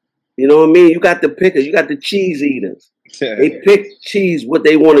 You know what I mean? You got the pickers. You got the cheese eaters. They pick cheese, what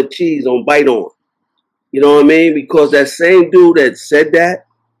they want to cheese on, bite on. You know what I mean? Because that same dude that said that,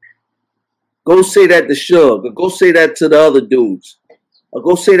 go say that to Suge, or go say that to the other dudes, or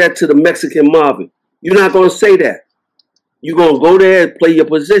go say that to the Mexican mob. You're not going to say that. You're going to go there and play your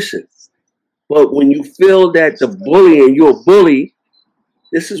position. But when you feel that the bully and you're a bully,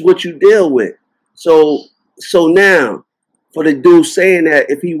 this is what you deal with. So now, for the dude saying that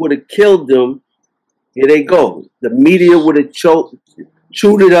if he would have killed them, Here they go. The media would have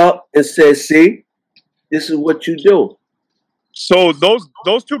chewed it up and said, see, this is what you do. So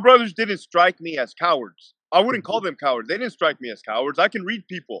those two brothers didn't strike me as cowards. I wouldn't call them cowards. They didn't strike me as cowards. I can read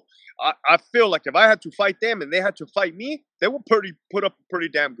people. I feel like if I had to fight them and they had to fight me, they would put up a pretty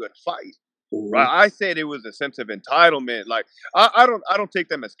damn good fight. Mm-hmm. Right? I said it was a sense of entitlement. Like I don't take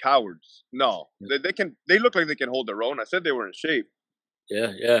them as cowards. No, they look like they can hold their own. I said they were in shape.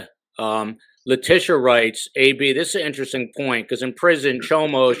 Yeah. Letitia writes, AB, this is an interesting point because in prison,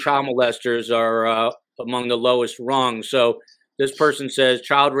 chomos, child molesters are among the lowest rung. So this person says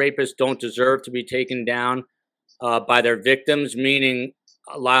child rapists don't deserve to be taken down by their victims, meaning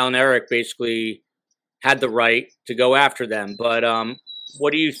Lyle and Eric basically had the right to go after them. But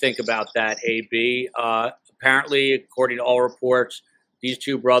what do you think about that, AB? Apparently, according to all reports, these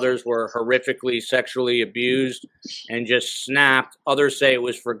two brothers were horrifically sexually abused and just snapped. Others say it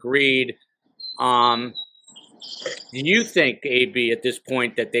was for greed. Do you think, AB, at this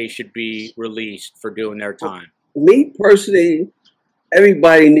point that they should be released for doing their time? Me personally,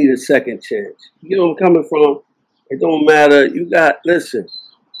 everybody needs a second chance. You know where I'm coming from? It don't matter. You got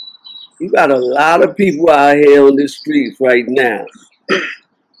a lot of people out here on the streets right now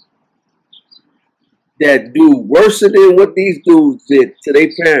that do worse than what these dudes did to their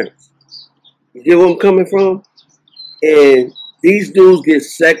parents. You get where I'm coming from? And these dudes get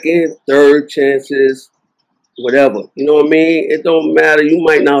second, third chances, whatever. You know what I mean? It don't matter. You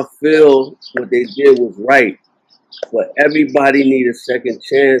might not feel what they did was right, but everybody needs a second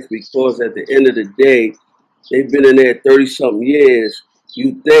chance because at the end of the day, they've been in there 30-something years.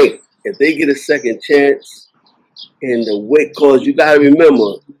 You think if they get a second chance in the weight, cause you got to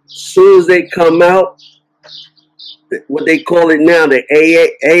remember, as soon as they come out, what they call it now, the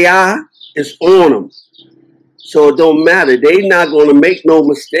AI is on them. So it don't matter. They're not going to make no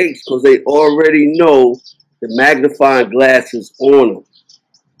mistakes because they already know the magnifying glass is on them.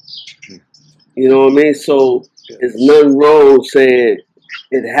 You know what I mean? So there's nothing wrong saying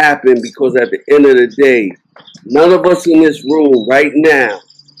it happened because at the end of the day, none of us in this room right now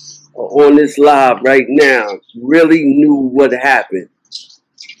or on this live right now really knew what happened.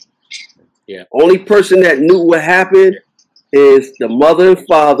 Yeah. Only person that knew what happened is the mother and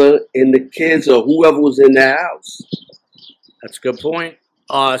father and the kids or whoever was in the house. That's a good point.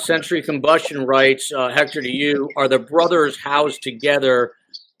 Century Combustion writes, Hector, to you, are the brothers housed together?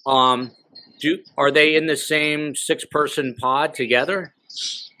 Are they in the same 6-person pod together?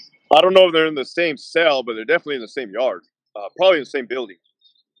 I don't know if they're in the same cell, but they're definitely in the same yard. Probably in the same building.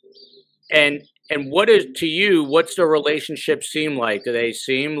 And what is, to you, what's the relationship seem like? Do they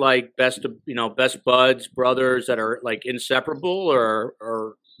seem like best buds, brothers that are like inseparable,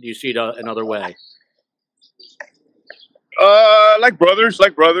 or do you see it another way? Like brothers.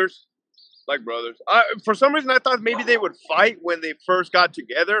 For some reason, I thought maybe they would fight when they first got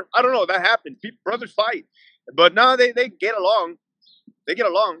together. I don't know. That happened. Brothers fight, but now they get along. They get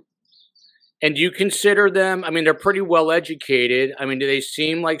along. And do you consider them? I mean, they're pretty well educated. I mean, do they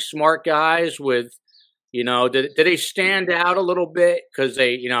seem like smart guys? With, do they stand out a little bit because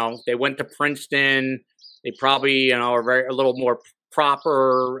they went to Princeton? They probably are a little more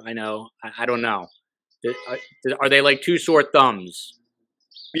proper. I know. I don't know. Are they like two sore thumbs?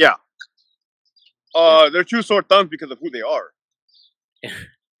 Yeah. They're two sore thumbs because of who they are.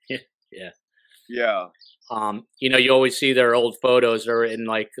 Yeah. Yeah. You always see their old photos are in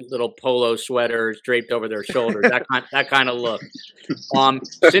like little polo sweaters draped over their shoulders. that kind of look.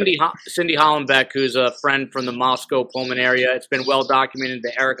 Cindy Hollenbeck, who's a friend from the Moscow Pullman area, it's been well documented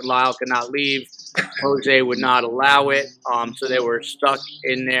that Eric and Lyle could not leave. Jose would not allow it, so they were stuck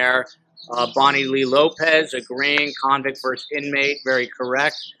in there. Bonnie Lee Lopez agreeing, convict versus inmate, very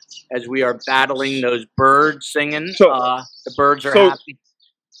correct. As we are battling those birds singing, the birds are happy.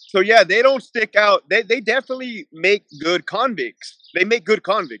 So yeah, they don't stick out. They definitely make good convicts. They make good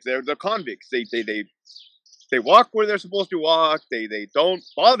convicts. They're convicts. They walk where they're supposed to walk. They don't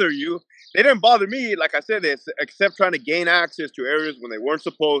bother you. They didn't bother me, like I said, except trying to gain access to areas when they weren't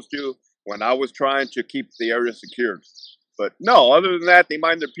supposed to. When I was trying to keep the area secured. But no, other than that, they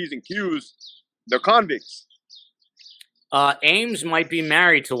mind their P's and Q's. They're convicts. Ames might be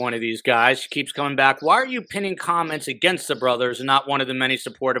married to one of these guys. She keeps coming back. Why are you pinning comments against the brothers and not one of the many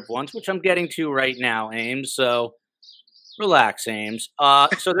supportive ones, which I'm getting to right now, Ames. So relax, Ames.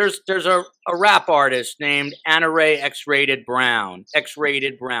 So there's a rap artist named Anna Ray X-Rated Brown.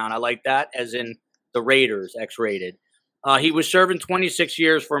 X-Rated Brown. I like that, as in the Raiders, X-Rated. He was serving 26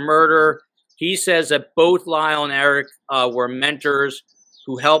 years for murder. He says that both Lyle and Eric were mentors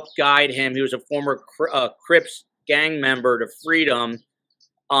who helped guide him. He was a former Crips gang member to freedom.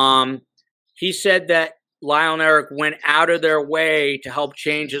 he said that Lyle and Eric went out of their way to help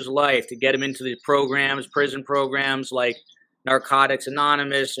change his life, to get him into the programs, prison programs like Narcotics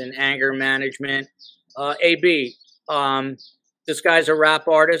Anonymous and anger management. AB, this guy's a rap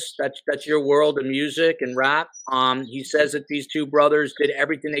artist. That's your world of music and rap. He says that these two brothers did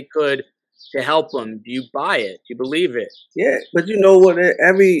everything they could to help him. Do you buy it? Do you believe it? Yeah, but you know what?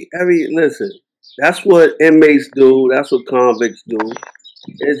 Listen, that's what inmates do. That's what convicts do.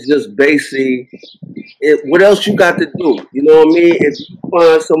 It's just basic. What else you got to do? You know what I mean? If you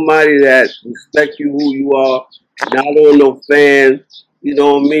find somebody that respect you who you are, not on no fan, you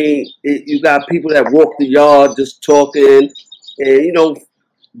know what I mean? You got people that walk the yard just talking and, you know,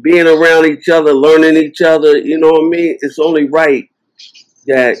 being around each other, learning each other, you know what I mean? It's only right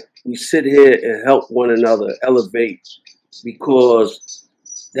that we sit here and help one another elevate, because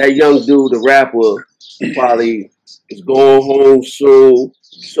that young dude, the rapper, probably is going home soon.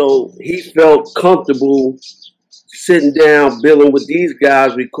 So he felt comfortable sitting down, building with these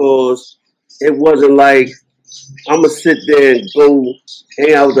guys, because it wasn't like, I'm going to sit there and go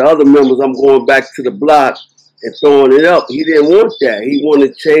hang out with the other members. I'm going back to the block and throwing it up. He didn't want that. He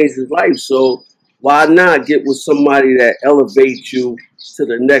wanted to change his life. So why not get with somebody that elevates you to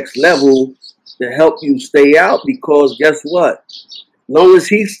the next level to help you stay out? Because guess what? As long as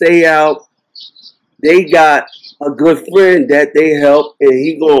he stay out, they got a good friend that they help, and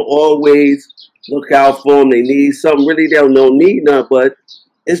he going to always look out for them. They need something. Really, they don't need nothing, but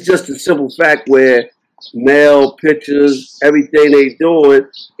it's just a simple fact where mail, pictures, everything they doing,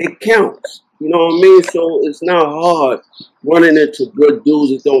 it counts. You know what I mean? So it's not hard running into good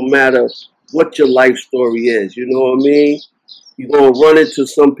dudes. It don't matter what your life story is. You know what I mean? You're going to run into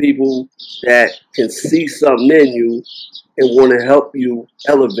some people that can see something in you and want to help you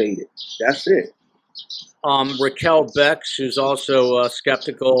elevate it. That's it. Raquel Bex, who's also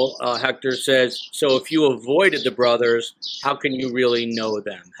skeptical, Hector says, so if you avoided the brothers, how can you really know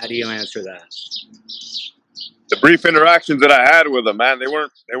them? How do you answer that? The brief interactions that I had with them, man, they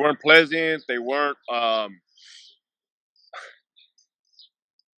weren't pleasant. They weren't,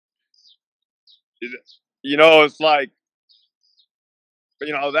 you know, it's like,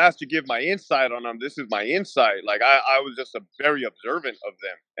 you know, I was asked to give my insight on them. This is my insight. Like I was just very observant of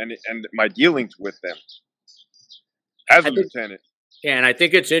them and my dealings with them as a lieutenant. Yeah, and I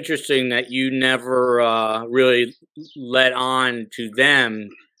think it's interesting that you never really let on to them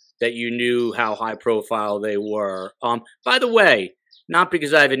that you knew how high profile they were. By the way, not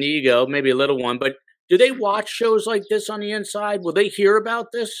because I have an ego, maybe a little one, but do they watch shows like this on the inside? Will they hear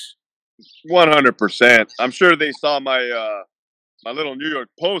about this? 100%. I'm sure they saw my my little New York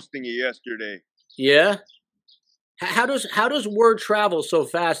Post thingy yesterday. Yeah. How does word travel so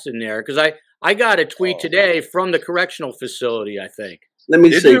fast in there? Because I got a tweet today from the correctional facility, I think. Let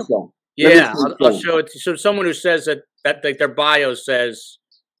me say something. Yeah, I'll show it. So someone who says that like their bio says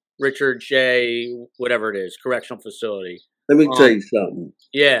Richard J. whatever it is, correctional facility. Let me tell you something.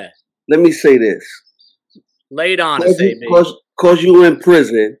 Yeah. Let me say this. Lay it on us, baby. Because you in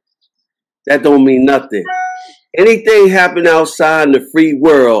prison, that don't mean nothing. Anything happen outside in the free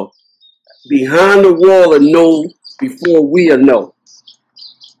world, behind the wall, or know before we know.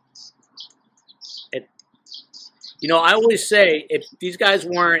 You know, I always say, if these guys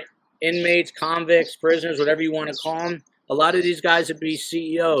weren't inmates, convicts, prisoners, whatever you want to call them, a lot of these guys would be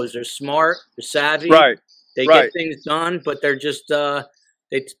CEOs. They're smart, they're savvy, right? They get things done, but they're just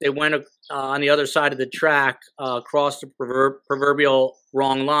they went on the other side of the track, across the proverbial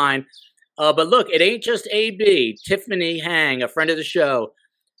wrong line. But look, it ain't just AB. Tiffany Hang, a friend of the show,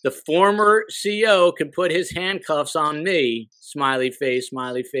 the former CEO, can put his handcuffs on me. Smiley face,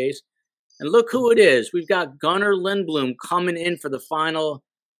 smiley face. And look who it is. We've got Gunnar Lindblom coming in for the final.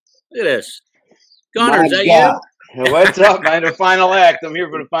 Look at this. Gunnar, is that you? What's up, man? The final act. I'm here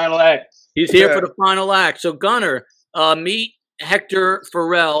for the final act. He's here for the final act. So, Gunnar, meet Hector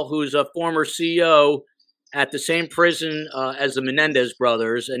Farrell, who's a former CEO at the same prison as the Menendez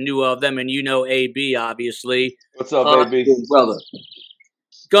brothers, and knew of them, and you know AB, obviously. What's up, AB? Brother.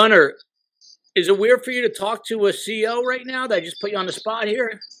 Gunnar, is it weird for you to talk to a CEO right now? That I just put you on the spot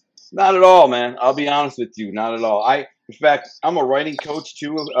here? Not at all, man. I'll be honest with you. Not at all. In fact, I'm a writing coach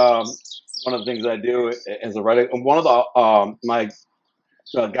too. One of the things I do as a writer, and one of the my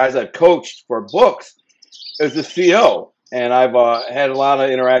guys I've coached for books is the CEO, and I've had a lot of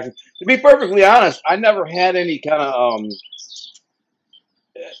interactions. To be perfectly honest, I never had any kind of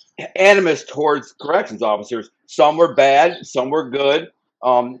animus towards corrections officers. Some were bad, some were good.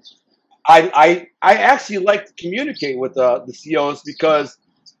 I actually like to communicate with the CEOs because,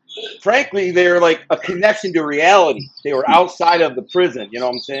 frankly, they're like a connection to reality. They were outside of the prison. You know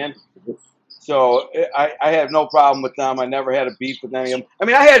what I'm saying? So I have no problem with them. I never had a beef with any of them. I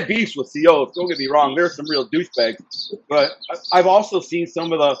mean, I had beefs with COs. Don't get me wrong. There's some real douchebags. But I've also seen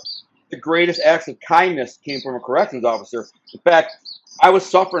some of the greatest acts of kindness came from a corrections officer. In fact, I was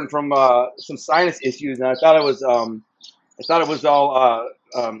suffering from some sinus issues, and I thought it was all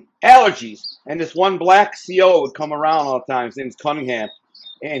allergies. And this one black CO would come around all the time. His name's Cunningham,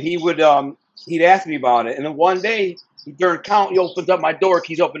 and he'd ask me about it. And then one day, during count, he opens up my door.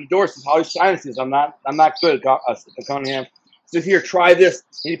 He's opened the door. Says, "How are your sinuses?" I'm not good, Cunningham. Says, "Here, try this."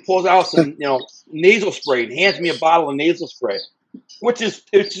 And he pulls out some, nasal spray and hands me a bottle of nasal spray, which is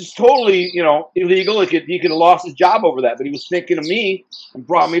totally, illegal. He could have lost his job over that, but he was thinking of me and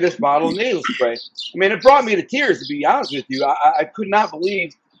brought me this bottle of nasal spray. I mean, it brought me to tears, to be honest with you. I could not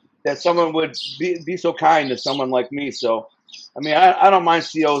believe that someone would be so kind to someone like me. So, I mean, I don't mind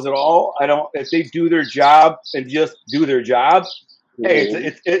COs at all. If they do their job and just do their job.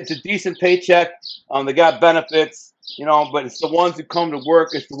 Hey, it's a decent paycheck. They got benefits, but it's the ones who come to work.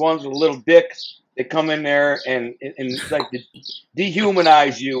 It's the ones with little dicks. They come in there and it's like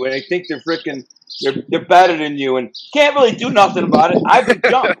dehumanize you, and they think they're better than you, and can't really do nothing about it.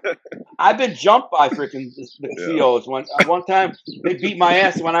 I've been jumped by freaking the COs. One time they beat my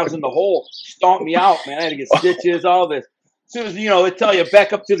ass when I was in the hole, stomped me out, man. I had to get stitches, all this. As soon as they tell you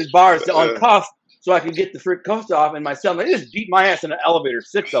back up to the bars to uncuff so I can get the frick cuffs off, and myself, they just beat my ass in the elevator,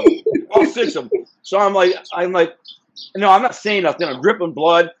 6 of them, all 6 of them. So I'm like, no, I'm not saying nothing. I'm dripping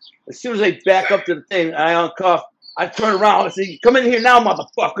blood. As soon as they back up to the thing, I uncuff. I turn around and say, "Come in here now,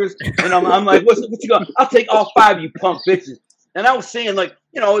 motherfuckers!" And I'm like, "What you got? I'll take all 5 of you punk bitches." And I was saying, like,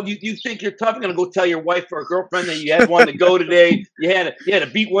 you think you're tough. You're gonna go tell your wife or girlfriend that you had one to go today. You had to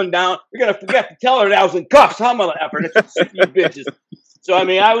beat one down. You're gonna forget to tell her that I was in cuffs, huh, mother effer? That's you bitches. So I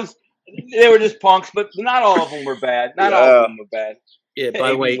mean, they were just punks, but not all of them were bad. Not all of them were bad. Yeah, by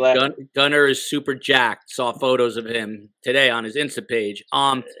the way, Gunner is super jacked. Saw photos of him today on his Insta page.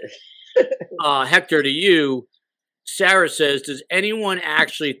 Hector, to you, Sarah says, does anyone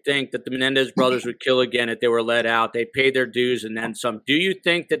actually think that the Menendez brothers would kill again if they were let out? They paid their dues and then some. Do you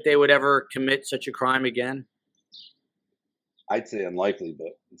think that they would ever commit such a crime again? I'd say unlikely,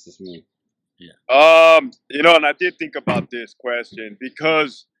 but it's just me. Yeah. And I did think about this question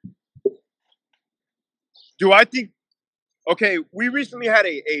because do I think, okay, we recently had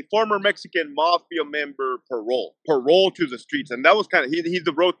a former Mexican mafia member parole to the streets. And that was kind of, he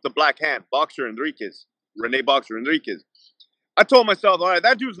wrote the Black Hand, Rene Boxer Enriquez. I told myself, all right,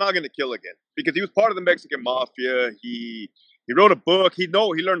 that dude's not going to kill again because he was part of the Mexican mafia. He wrote a book. He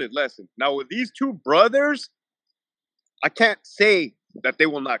learned his lesson. Now, with these 2 brothers, I can't say that they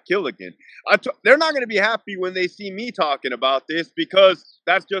will not kill again. They're not going to be happy when they see me talking about this because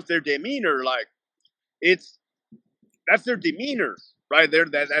that's just their demeanor. Like, that's their demeanor, right? There,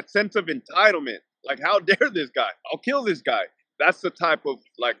 that sense of entitlement. Like, how dare this guy? I'll kill this guy. That's the type of,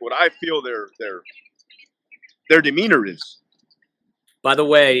 like, what I feel their demeanor is. By the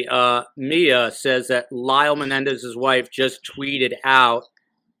way, Mia says that Lyle Menendez's wife just tweeted out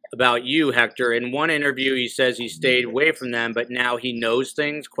about you, Hector. In one interview, he says he stayed away from them, but now he knows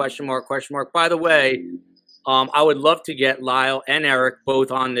things, ? By the way, I would love to get Lyle and Eric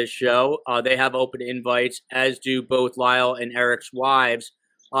both on this show. They have open invites, as do both Lyle and Eric's wives.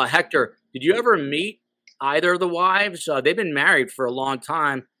 Hector, did you ever meet either of the wives? They've been married for a long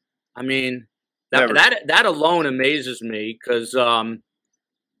time. I mean, that alone amazes me because, I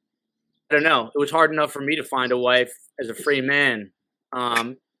don't know, it was hard enough for me to find a wife as a free man.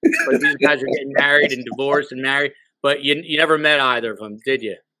 But these guys are getting married and divorced and married. But you never met either of them, did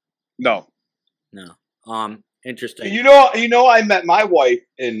you? No. Interesting. I met my wife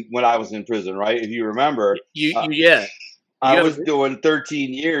when I was in prison, right? If you remember. I was doing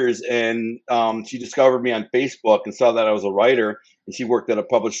 13 years, and she discovered me on Facebook and saw that I was a writer, and she worked at a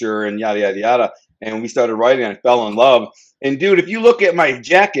publisher and yada, yada, yada. And we started writing, and I fell in love. And, dude, if you look at my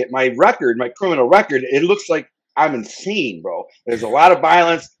jacket, my record, my criminal record, it looks like I'm insane, bro. There's a lot of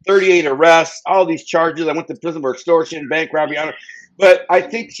violence, 38 arrests, all these charges. I went to prison for extortion, bank robbery. But I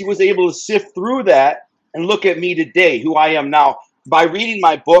think she was able to sift through that and look at me today, who I am now. By reading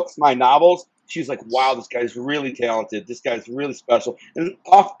my books, my novels, she's like, wow, this guy's really talented. This guy's really special. And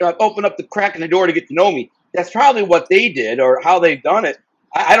open up the crack in the door to get to know me. That's probably what they did or how they've done it.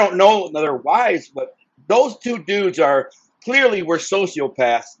 I don't know their wives, but those 2 dudes were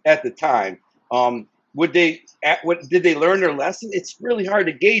sociopaths at the time. Did they learn their lesson? It's really hard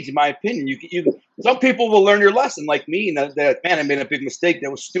to gauge, in my opinion. Some people will learn their lesson, like me, and that man, I made a big mistake.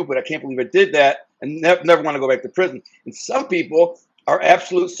 That was stupid. I can't believe I did that, and never want to go back to prison. And some people are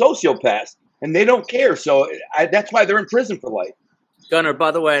absolute sociopaths, and they don't care. So that's why they're in prison for life. Gunnar,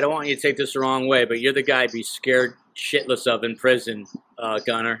 by the way, I don't want you to take this the wrong way, but you're the guy to be scared shitless of in prison,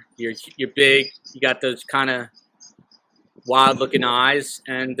 Gunnar. You're big. You got those kind of wild-looking eyes,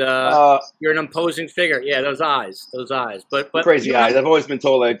 and you're an imposing figure. Yeah, those eyes. But crazy eyes. I've always been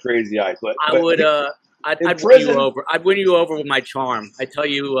told I had crazy eyes. But I'd win you over. I'd win you over with my charm. I tell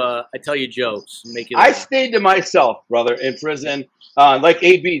you jokes, make you laugh. I stayed to myself, brother, in prison. Like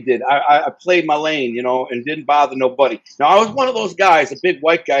AB did. I played my lane, and didn't bother nobody. Now, I was one of those guys, a big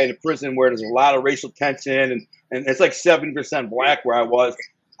white guy in a prison where there's a lot of racial tension, and it's like 70% black where I was.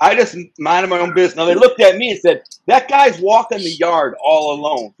 I just minded my own business. Now, they looked at me and said, that guy's walking the yard all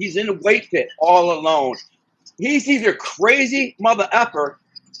alone. He's in the weight pit all alone. He's either crazy mother effer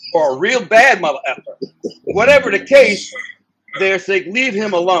or a real bad mother effer. Whatever the case, they're saying, leave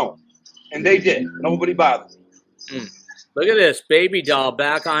him alone. And they did. Nobody bothered me. Look at this, baby doll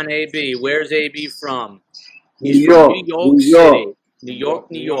back on AB. Where's AB from? He's New York, from New York City.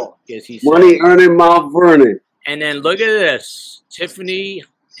 New York. Yes, he's money earning Mount Vernon. And then look at this, Tiffany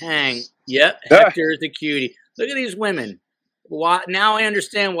Hang. Yep, Hector is the cutie. Look at these women. Now I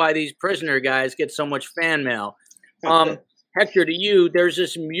understand why these prisoner guys get so much fan mail. Hector, to you, there's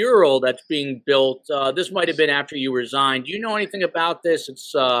this mural that's being built. This might have been after you resigned. Do you know anything about this?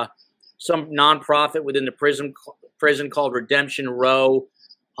 It's some nonprofit within the prison called Redemption Row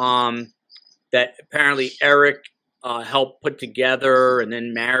that apparently Eric helped put together and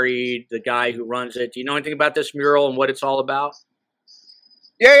then married the guy who runs it. Do you know anything about this mural and what it's all about?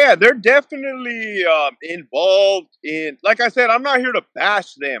 Yeah, they're definitely involved in, like I said, I'm not here to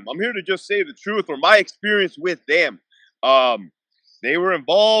bash them. I'm here to just say the truth or my experience with them. They were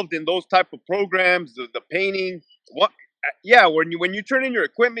involved in those type of programs, the painting. When you turn in your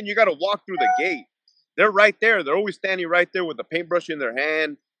equipment, you got to walk through the gate. They're right there. They're always standing right there with the paintbrush in their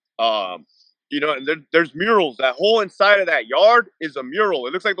hand. And there's murals. That whole inside of that yard is a mural.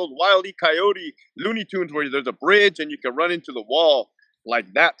 It looks like those Wile E. Coyote Looney Tunes where there's a bridge and you can run into the wall,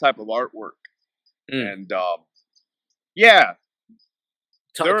 like that type of artwork. And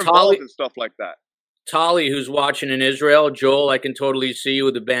they're involved in stuff like that. Tali, who's watching in Israel, Joel, I can totally see you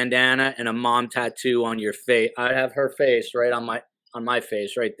with a bandana and a mom tattoo on your face. I have her face right on my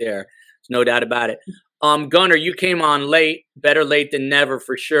face right there. There's no doubt about it. Gunnar, you came on late, better late than never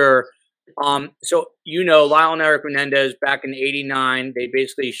for sure. So Lyle and Eric Menendez back in '89, they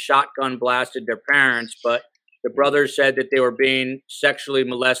basically shotgun blasted their parents, but the brothers said that they were being sexually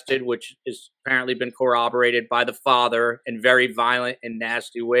molested, which has apparently been corroborated by the father in very violent and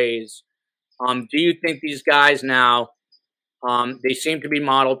nasty ways. Do you think these guys now, they seem to be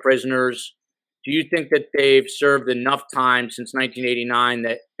model prisoners. Do you think that they've served enough time since 1989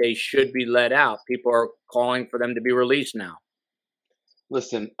 that they should be let out? People are calling for them to be released now.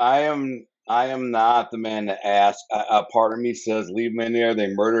 Listen, I am not the man to ask. A part of me says, leave them in there.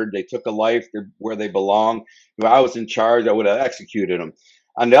 They murdered. They took a life. They're where they belong. If I was in charge, I would have executed them.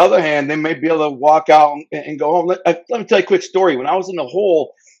 On the other hand, they may be able to walk out and go home. Let me tell you a quick story. When I was in the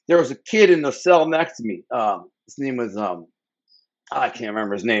hole, there was a kid in the cell next to me. His name was, I can't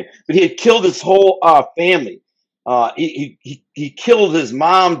remember his name, but he had killed his whole family. He killed his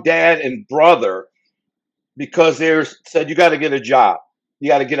mom, dad, and brother because they said, you got to get a job. You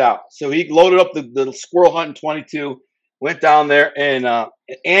got to get out. So he loaded up the squirrel hunting 22, went down there, and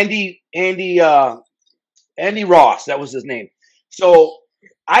Andy Ross, that was his name. So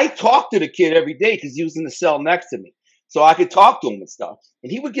I talked to the kid every day because he was in the cell next to me. So I could talk to him and stuff.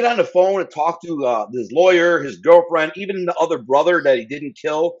 And he would get on the phone and talk to his lawyer, his girlfriend, even the other brother that he didn't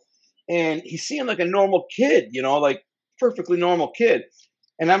kill. And he seemed like a normal kid, like perfectly normal kid.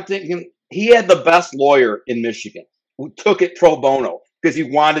 And I'm thinking he had the best lawyer in Michigan who took it pro bono because he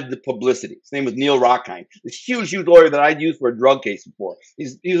wanted the publicity. His name was Neil Rockheim, this huge lawyer that I'd used for a drug case before.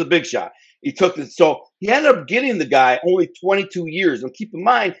 He was a big shot. He took it. So he ended up getting the guy only 22 years. And keep in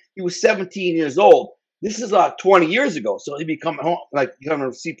mind, he was 17 years old. This is 20 years ago. So he'd be coming home, like he's going to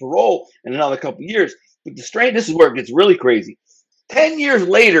receive parole in another couple of years. But this is where it gets really crazy. 10 years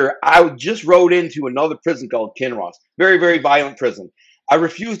later, I just rode into another prison called Kinross. Very, very violent prison. I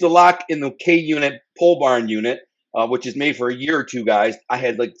refused to lock in the K unit, pole barn unit, which is made for a year or two, guys. I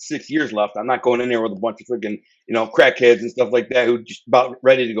had like 6 years left. I'm not going in there with a bunch of freaking, crackheads and stuff like that who just about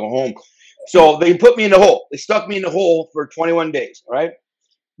ready to go home. So they put me in the hole. They stuck me in the hole for 21 days, all right?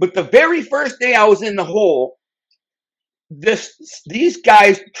 But the very first day I was in the hole, these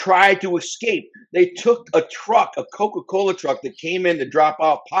guys tried to escape. They took a truck, a Coca-Cola truck that came in to drop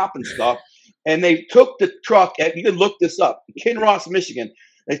off pop and stuff, and they took the truck at, you can look this up, Kinross, Michigan.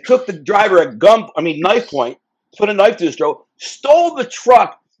 They took the driver at knife point, put a knife to his throat, stole the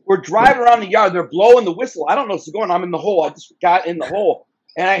truck, We're driving around the yard. They're blowing the whistle. I don't know what's going on. I'm in the hole. I just got in the hole.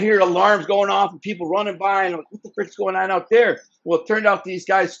 And I hear alarms going off and people running by. And I'm like, what the frick's going on out there? Well, it turned out these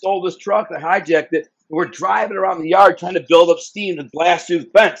guys stole this truck. They hijacked it. We're driving around the yard trying to build up steam and blast through the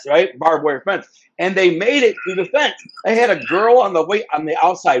fence, right? Barbed wire fence. And they made it through the fence. I had a girl on the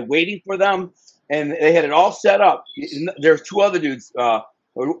outside waiting for them. And they had it all set up. There's two other dudes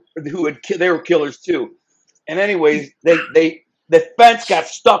they were killers too. And anyways, the fence got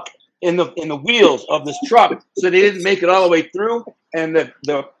stuck in the wheels of this truck, so they didn't make it all the way through. And the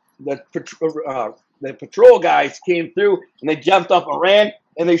patrol guys came through, and they jumped up and ran,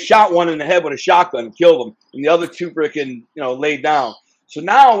 and they shot one in the head with a shotgun and killed him. And the other two freaking laid down. So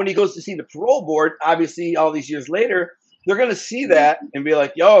now when he goes to see the parole board, obviously all these years later, they're gonna see that and be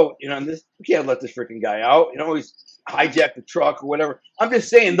like, "Yo, we can't let this freaking guy out. He's hijacked the truck or whatever." I'm just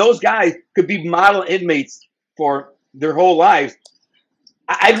saying those guys could be model inmates for their whole lives.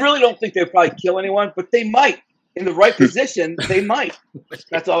 I really don't think they'd probably kill anyone, but they might. In the right position, they might.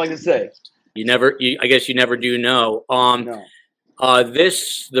 That's all I can say. I guess you never do know. No.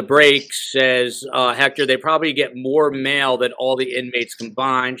 The break says, Hector, they probably get more mail than all the inmates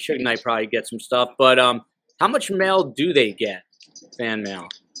combined. Suge Knight probably get some stuff, but how much mail do they get? Fan mail.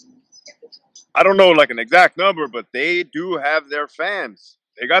 I don't know like an exact number, but they do have their fans.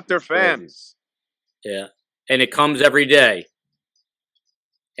 They got their fans. Yeah, and it comes every day.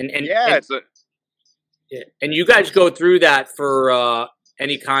 And you guys go through that for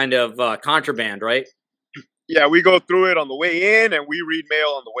any kind of contraband, right? Yeah, we go through it on the way in, and we read mail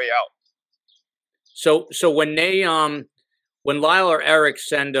on the way out. So when they when Lyle or Eric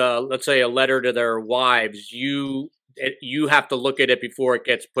send let's say a letter to their wives, you have to look at it before it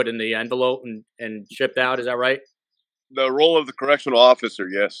gets put in the envelope and shipped out. Is that right? The role of the correctional officer,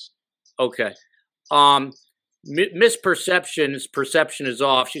 yes. Okay. Misperception's perception is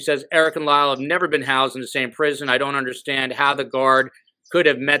off. She says Eric and Lyle have never been housed in the same prison. I don't understand how the guard could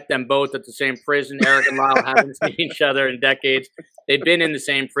have met them both at the same prison. Eric and Lyle haven't seen each other in decades. They've been in the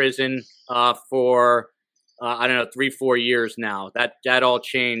same prison for 3-4 years now. That all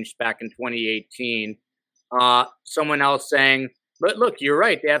changed back in 2018. Someone else saying, but look, you're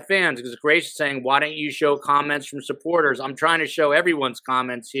right. They have fans. Because Grace is saying, why don't you show comments from supporters? I'm trying to show everyone's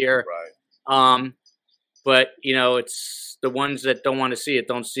comments here. Right. But, it's the ones that don't want to see it,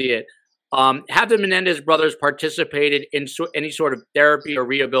 don't see it. Have the Menendez brothers participated in any sort of therapy or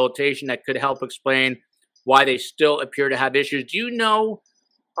rehabilitation that could help explain why they still appear to have issues? Do you know,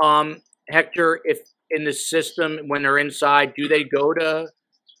 Hector, if in the system when they're inside, do you go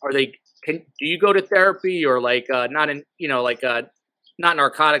to therapy or not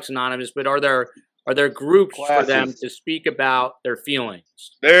Narcotics Anonymous, but are there groups for them to speak about their feelings?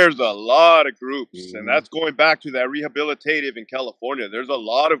 There's a lot of groups, and that's going back to that rehabilitative in California. There's a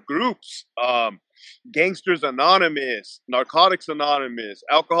lot of groups. Gangsters Anonymous, Narcotics Anonymous,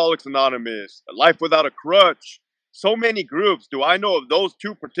 Alcoholics Anonymous, Life Without a Crutch. So many groups. Do I know of those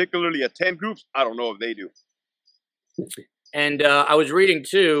two particularly attend groups? I don't know if they do. And I was reading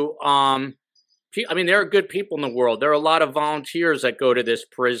too, there are good people in the world. There are a lot of volunteers that go to this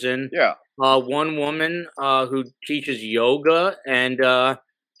prison. Yeah. One woman who teaches yoga, and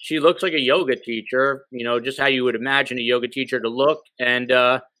she looks like a yoga teacher, just how you would imagine a yoga teacher to look. And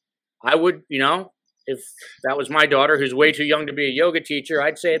I would, if that was my daughter, who's way too young to be a yoga teacher,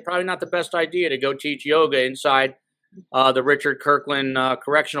 I'd say it's probably not the best idea to go teach yoga inside the Richard Kirkland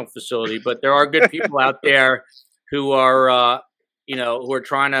Correctional Facility. But there are good people out there who are, who are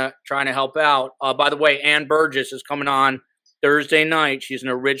trying to help out. By the way, Ann Burgess is coming on Thursday night. She's an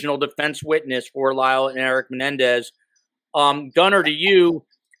original defense witness for Lyle and Eric Menendez. Gunnar, to you,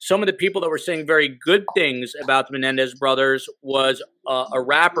 some of the people that were saying very good things about the Menendez brothers was a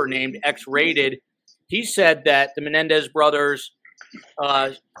rapper named X-Rated. He said that the Menendez brothers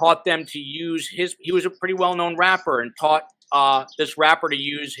taught them to use he was a pretty well-known rapper and taught this rapper to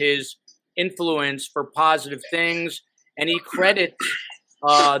use his influence for positive things. And he credits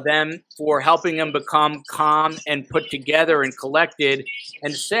them for helping him become calm and put together and collected,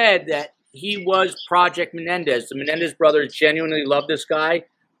 and said that he was Project Menendez. The Menendez brothers genuinely loved this guy,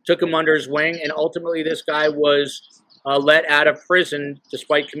 took him under his wing, and ultimately this guy was let out of prison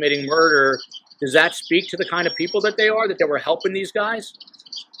despite committing murder. Does that speak to the kind of people that they were helping these guys?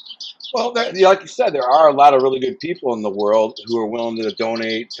 Well, like you said, there are a lot of really good people in the world who are willing to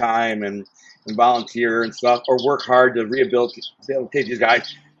donate time and volunteer and stuff, or work hard to rehabilitate these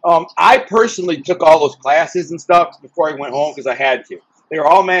guys. I personally took all those classes and stuff before I went home because I had to. They were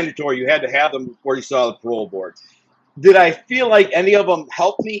all mandatory. You had to have them before you saw the parole board. Did I feel like any of them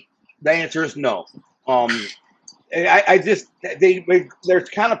helped me? The answer is no. I just they're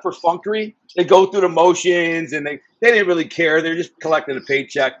kind of perfunctory. They go through the motions and they didn't really care. They're just collecting a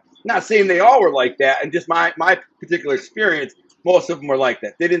paycheck. Not saying they all were like that, and just my particular experience, most of them were like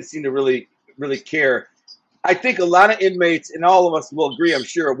that. They didn't seem to really care. I think a lot of inmates, and all of us will agree, I'm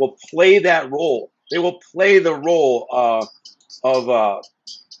sure, will play that role. They will play the role of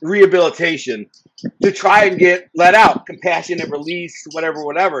rehabilitation to try and get let out, compassionate release, whatever.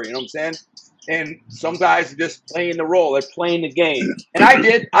 You know what I'm saying? And some guys are just playing the role. They're playing the game. And I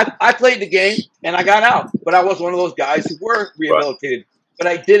did. I played the game, and I got out. But I was one of those guys who were rehabilitated. But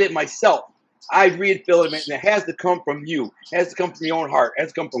I did it myself. I rehabilitated, and it has to come from you. It has to come from your own heart. It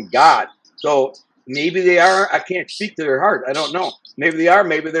has to come from God. So maybe they are. I can't speak to their heart. I don't know. Maybe they are.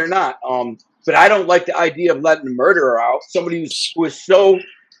 Maybe they're not. But I don't like the idea of letting a murderer out. Somebody who is so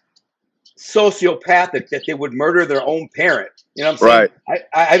sociopathic that they would murder their own parent. You know what I'm saying? Right.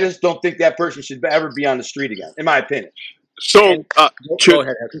 I just don't think that person should ever be on the street again, in my opinion. So Go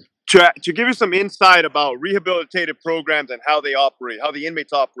ahead. to give you some insight about rehabilitative programs and how they operate, how the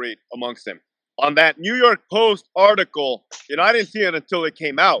inmates operate amongst them. On that New York Post article, I didn't see it until it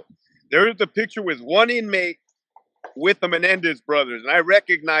came out. There is a picture with one inmate with the Menendez brothers, and I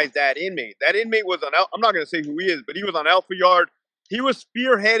recognize that inmate. That inmate was I'm not going to say who he is, but he was on Alpha Yard. He was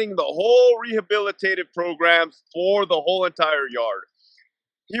spearheading the whole rehabilitative programs for the whole entire yard.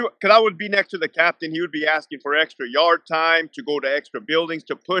 Because I would be next to the captain, he would be asking for extra yard time to go to extra buildings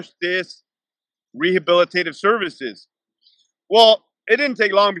to push this rehabilitative services. Well, it didn't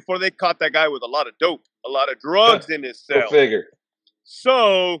take long before they caught that guy with a lot of dope, a lot of drugs in his cell. Go figure.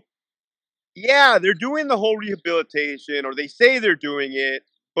 So, yeah, they're doing the whole rehabilitation, or they say they're doing it,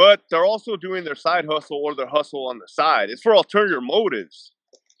 but they're also doing their side hustle or their hustle on the side. It's for ulterior motives.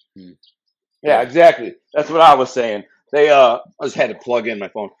 Yeah, exactly. That's what I was saying. I just had to plug in my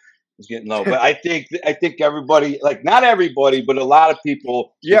phone. It was getting low, but I think everybody, like not everybody, but a lot of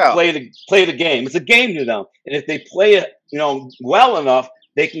people, play the game. It's a game to them, and if they play it, well enough,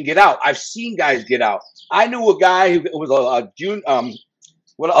 they can get out. I've seen guys get out. I knew a guy who was a juvenile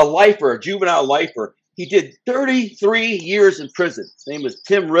lifer. He did 33 years in prison. His name was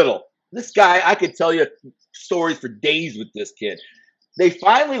Tim Riddle. This guy, I could tell you stories for days with this kid. They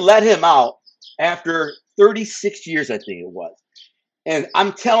finally let him out after 36 years, I think it was. And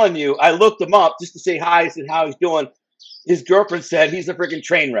I'm telling you, I looked him up just to say hi, said how he's doing. His girlfriend said he's a freaking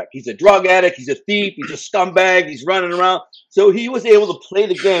train wreck. He's a drug addict. He's a thief. He's a scumbag. He's running around. So he was able to play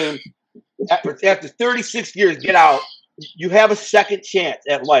the game. After 36 years, get out. You have a second chance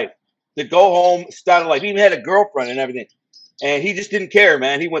at life to go home, start a life. He even had a girlfriend and everything. And he just didn't care,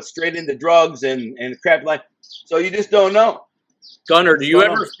 man. He went straight into drugs and crap life. So you just don't know. Gunnar, do you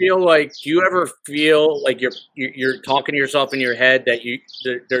ever feel like you're talking to yourself in your head that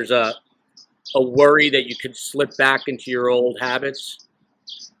there's a worry that you could slip back into your old habits?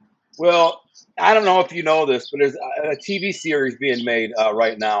 Well, I don't know if you know this, but there's a TV series being made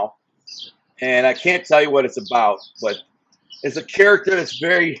right now, and I can't tell you what it's about, but it's a character that's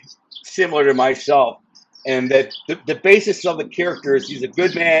very similar to myself, and that the basis of the character is he's a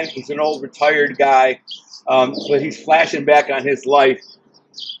good man, he's an old retired guy, but he's flashing back on his life,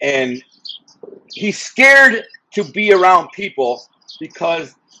 and he's scared to be around people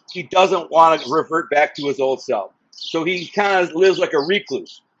because he doesn't want to revert back to his old self. So he kind of lives like a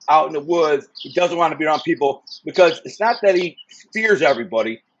recluse out in the woods. He doesn't want to be around people because it's not that he fears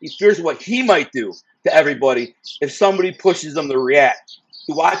everybody. He fears what he might do to everybody if somebody pushes him to react.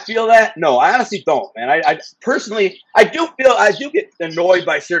 Do I feel that? No, I honestly don't, man. I personally, I do get annoyed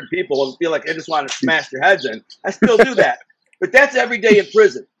by certain people and feel like I just want to smash their heads in. I still do that. But that's every day in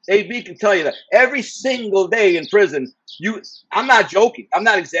prison. AB can tell you that. Every single day in prison, I'm not joking. I'm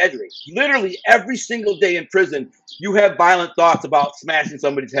not exaggerating. Literally every single day in prison, you have violent thoughts about smashing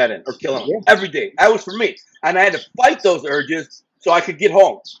somebody's head in or killing them. Every day. That was for me. And I had to fight those urges so I could get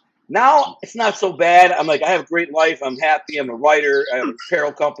home. Now it's not so bad. I'm like, I have a great life. I'm happy. I'm a writer. I have a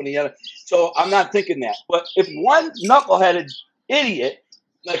apparel company. So I'm not thinking that. But if one knuckleheaded idiot,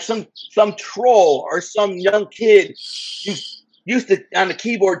 like some troll or some young kid who's used to on the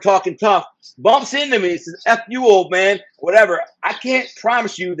keyboard talking tough, bumps into me and says, F you, old man, whatever, I can't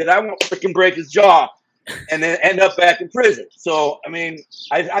promise you that I won't freaking break his jaw and then end up back in prison. So, I mean,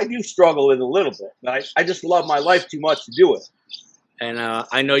 I do struggle with it a little bit. But I just love my life too much to do it. And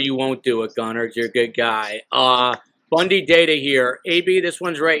I know you won't do it, Gunnar. You're a good guy. Bundy data here. AB, this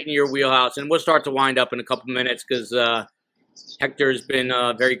one's right in your wheelhouse. And we'll start to wind up in a couple minutes because Hector's been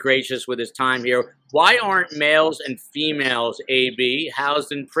very gracious with his time here. Why aren't males and females, AB,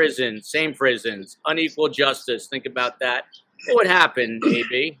 housed in prison, same prisons, unequal justice? Think about that. What would happen,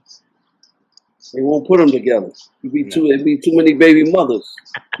 AB? They won't put them together. It'd be too many baby mothers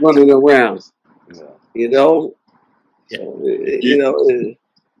running around. Yeah. You know, Yeah.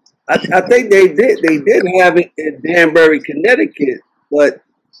 I think they did have it in Danbury, Connecticut, but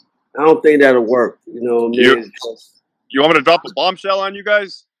I don't think that'll work. You know what I mean? You want me to drop a bombshell on you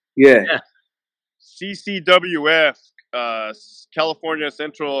guys? Yeah. CCWF, California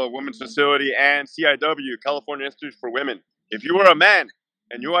Central Women's Facility, and CIW, California Institute for Women. If you are a man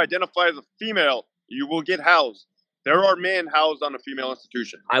and you identify as a female, you will get housed. There are men housed on a female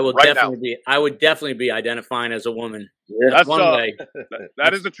institution. I would definitely be identifying as a woman. Yeah. That's one way.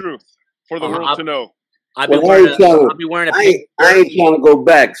 That is the truth for the world to know. I'll be wearing a pink. I ain't trying to go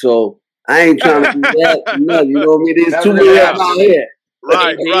back, so I ain't trying to do that. No, you know what I mean? There's too many of them out here.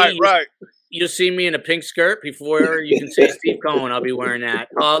 Right. You'll see me in a pink skirt before you can say Steve Cohen. I'll be wearing that.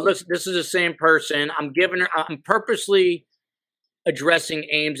 Listen, this is the same person. I'm purposely addressing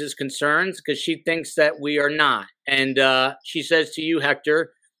Ames's concerns because she thinks that we are not. And she says to you,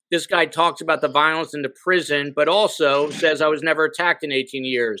 Hector, this guy talks about the violence in the prison, but also says I was never attacked in 18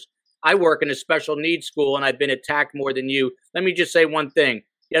 years. I work in a special needs school and I've been attacked more than you. Let me just say one thing.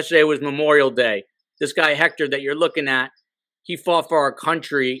 Yesterday was Memorial Day. This guy, Hector, that you're looking at, he fought for our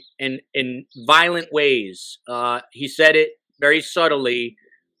country in violent ways. He said it very subtly.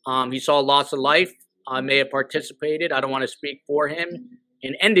 He saw loss of life. May have participated. I don't want to speak for him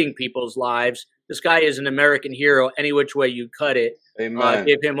in ending people's lives. This guy is an American hero any which way you cut it. Amen.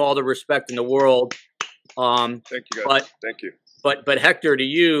 Give him all the respect in the world. Thank you, guys. Thank you. But Hector, to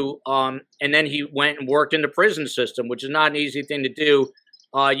you, and then he went and worked in the prison system, which is not an easy thing to do.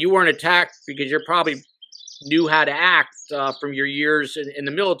 You weren't attacked because you probably knew how to act from your years in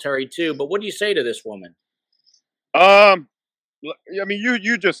the military too. But what do you say to this woman? I mean,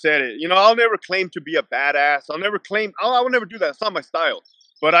 you just said it. You know, I'll never claim to be a badass. I will never do that. It's not my style.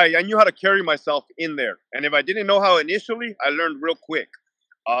 But I knew how to carry myself in there. And if I didn't know how initially, I learned real quick.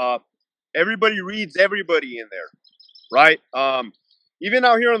 Everybody reads everybody in there, right? Even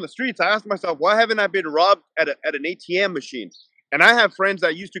out here on the streets, I asked myself, why haven't I been robbed at an ATM machine? And I have friends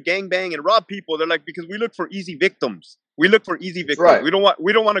that used to gangbang and rob people. They're like, because we look for easy victims. Right. We don't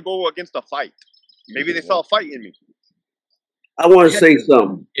want to go against a fight. Maybe they saw a fight in me. I want to say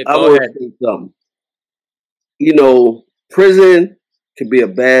something. You know, prison can be a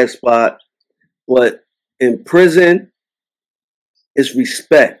bad spot, but in prison, it's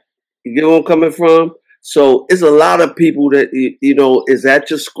respect. You get where I'm coming from? So it's a lot of people that, you know, is at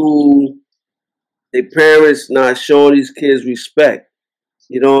your school, their parents not showing these kids respect.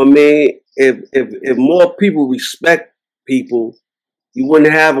 You know what I mean? If more people respect people, you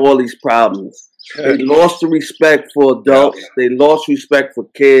wouldn't have all these problems. They lost the respect for adults. They lost respect for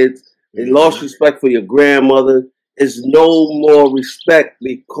kids. They lost respect for your grandmother. There's no more respect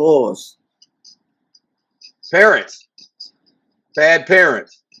because parents, bad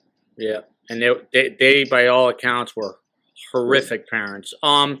parents. Yeah, and they by all accounts were horrific parents.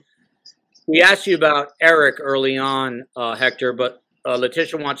 We asked you about Eric early on, Hector, but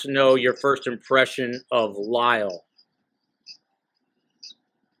Letitia wants to know your first impression of Lyle.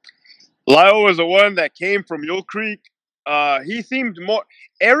 Lyle was the one that came from Mule Creek. He seemed more.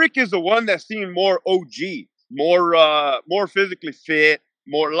 Eric is the one that seemed more OG, more physically fit.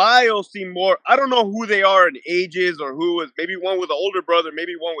 More Lyle seemed more. I don't know who they are in ages or who was. Maybe one was an older brother,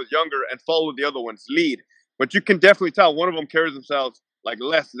 maybe one was younger and followed the other one's lead. But you can definitely tell one of them carries themselves like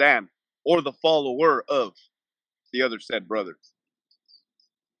less than or the follower of the other said brother.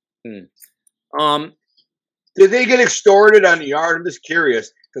 Did they get extorted on the yard? I'm just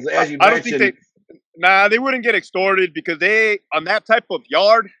curious. Because as you mentioned, they wouldn't get extorted because they, on that type of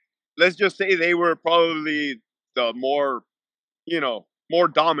yard, let's just say they were probably the more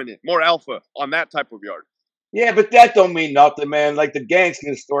dominant, more alpha on that type of yard. Yeah, but that don't mean nothing, man. Like the gangs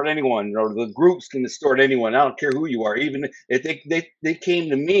can extort anyone, or the groups can extort anyone. I don't care who you are. Even if they came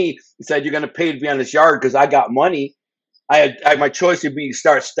to me and said, you're going to pay to be on this yard because I got money. I had my choice would be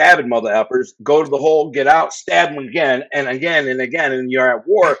start stabbing mother effers, go to the hole, get out, stab them again and again and again, and you're at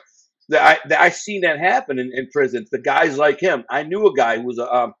war. I seen that happen in prisons. The guys like him. I knew a guy who was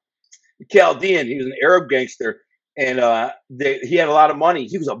a Chaldean. He was an Arab gangster, and he had a lot of money.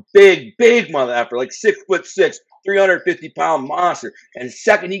 He was a big mother effer, like 6'6", 350-pound monster. And the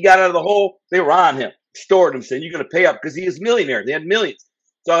second he got out of the hole, they were on him, stored him, saying, "You're going to pay up," because he is a millionaire. They had millions.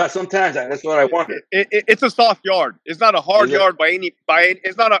 So sometimes that's what I wanted. It's a soft yard. It's not a hard yard by any.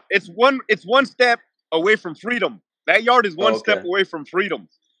 It's not a. It's one step away from freedom. That yard is one step away from freedom,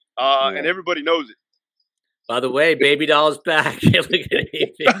 and everybody knows it. By the way, baby doll's back. Look at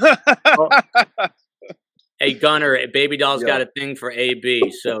it. Hey, Hey Gunner, Baby Doll's Yeah. got a thing for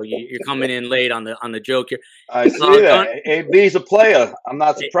AB, so you're coming in late on the joke here. I see that. AB's a player. I'm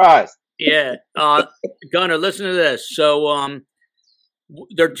not surprised. Yeah, Gunner, listen to this. So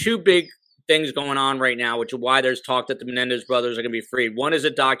there are two big things going on right now, which is why there's talk that the Menendez brothers are going to be freed. One is a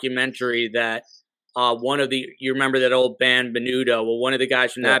documentary that you remember that old band Menudo? Well, one of the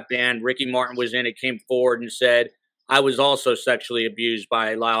guys from that band, Ricky Martin, was in it, came forward and said, I was also sexually abused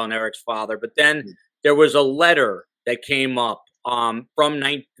by Lyle and Eric's father. But then there was a letter that came up from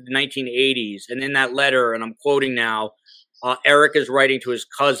the 1980s. And in that letter, and I'm quoting now, Eric is writing to his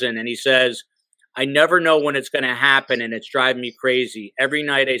cousin, and he says, I never know when it's going to happen, and it's driving me crazy. Every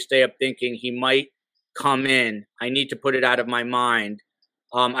night I stay up thinking he might come in. I need to put it out of my mind.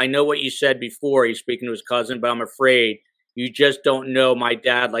 I know what you said before. He's speaking to his cousin, but I'm afraid you just don't know my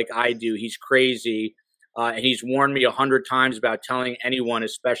dad like I do. He's crazy, and he's warned me 100 times about telling anyone,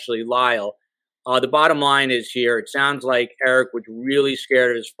 especially Lyle. The bottom line is here, it sounds like Eric was really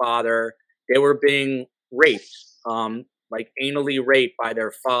scared of his father. They were being raped, like anally raped by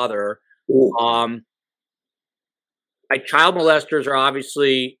their father. Child molesters are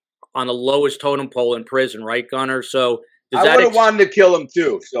obviously on the lowest totem pole in prison, right, Gunner? So I would have wanted to kill him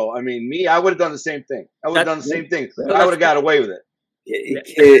too. So I mean, I would have done the same thing. I would have done the same thing, but I would have got away with it. You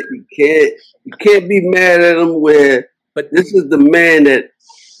can't be mad at him. But this is the man that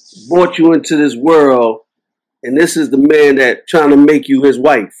brought you into this world, and this is the man that trying to make you his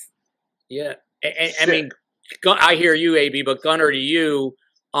wife. Yeah, I mean, I hear you, AB, but Gunner, to you,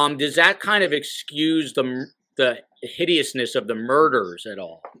 does that kind of excuse the hideousness of the murders at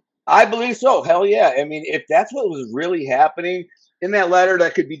all? I believe so. Hell yeah. I mean, if that's what was really happening in that letter,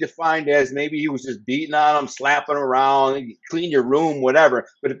 that could be defined as maybe he was just beating on him, slapping him around, clean your room, whatever.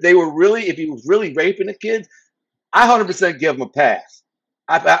 But if he was really raping the kids, I 100% give him a pass.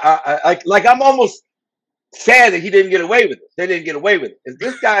 I'm almost sad that he didn't get away with it. They didn't get away with it. If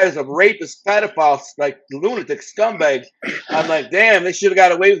this guy is a rapist, pedophile, like lunatic scumbag, I'm like, damn, they should have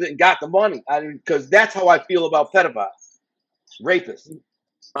got away with it and got the money. I mean, because that's how I feel about pedophiles, rapists.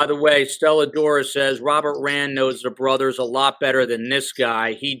 By the way, Stella Dora says Robert Rand knows the brothers a lot better than this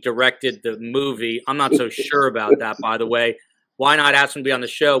guy. He directed the movie. I'm not so sure about that, by the way. Why not ask him to be on the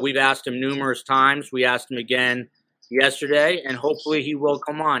show? We've asked him numerous times. We asked him again yesterday, and hopefully he will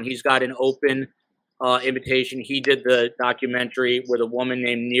come on. He's got an open invitation. He did the documentary with a woman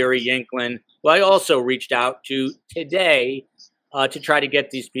named Neri Yanklin, who I also reached out to today to try to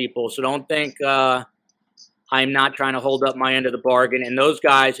get these people. So don't think I'm not trying to hold up my end of the bargain. And those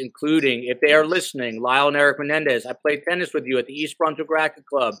guys, including, if they are listening, Lyle and Eric Menendez, I played tennis with you at the East Brunswick Racket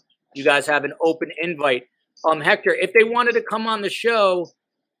Club. You guys have an open invite. Hector, if they wanted to come on the show,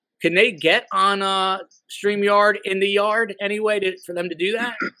 can they get on StreamYard in the yard anyway for them to do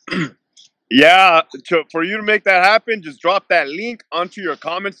that? Yeah, for you to make that happen, just drop that link onto your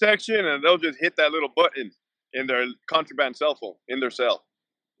comment section, and they'll just hit that little button in their contraband cell phone, in their cell,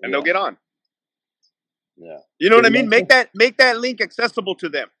 and they'll get on. Yeah, you know what I mean. Make that link accessible to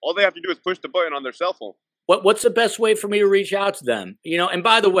them. All they have to do is push the button on their cell phone. What's the best way for me to reach out to them? You know, and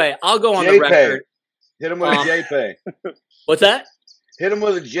by the way, I'll go on the record. Hit them with a JPay. What's that? Hit them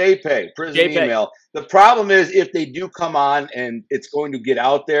with a JPay, prison email. The problem is if they do come on and it's going to get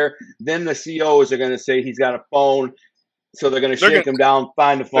out there, then the COs are going to say he's got a phone, so they're going to shake him down,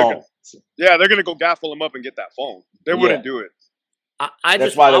 find the phone. They're going to go gaffle him up and get that phone. They wouldn't do it.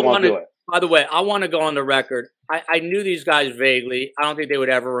 That's why they won't do it. By the way, I want to go on the record. I knew these guys vaguely. I don't think they would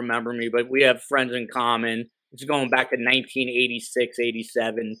ever remember me, but we have friends in common. It's going back to 1986,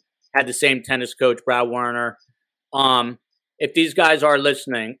 87. Had the same tennis coach, Brad Werner. If these guys are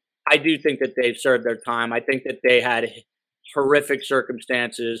listening, I do think that they've served their time. I think that they had horrific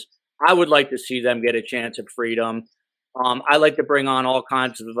circumstances. I would like to see them get a chance at freedom. I like to bring on all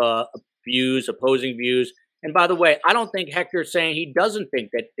kinds of views, opposing views. And by the way, I don't think Hector's saying he doesn't think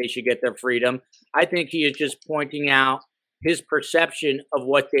that they should get their freedom. I think he is just pointing out his perception of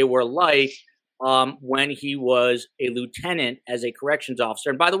what they were like when he was a lieutenant as a corrections officer.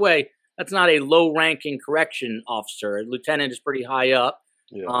 And by the way, that's not a low-ranking correction officer. A lieutenant is pretty high up,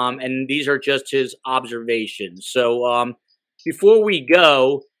 and these are just his observations. So before we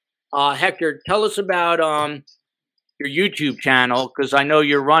go, Hector, tell us about your YouTube channel, because I know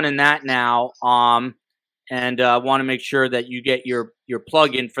you're running that now. And I want to make sure that you get your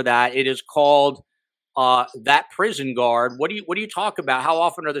plug-in for that. It is called That Prison Guard. What do you talk about? How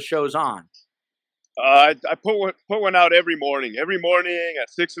often are the shows on? I put one out every morning at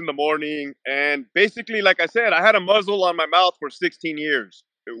 6 a.m. And basically, like I said, I had a muzzle on my mouth for 16 years.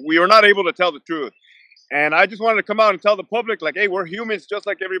 We were not able to tell the truth. And I just wanted to come out and tell the public, like, hey, we're humans just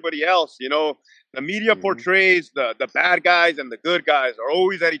like everybody else. You know, the media portrays the bad guys and the good guys are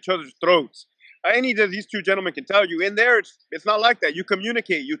always at each other's throats. Any of these two gentlemen can tell you in there, it's not like that. You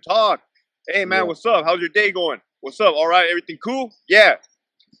communicate, you talk. Hey, man, what's up? How's your day going? What's up? All right, everything cool? Yeah.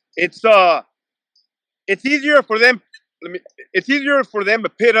 It's easier for them. It's easier for them to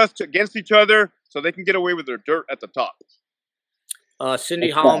pit us against each other so they can get away with their dirt at the top.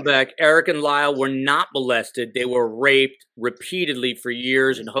 Cindy Hollenbeck, Eric and Lyle were not molested. They were raped repeatedly for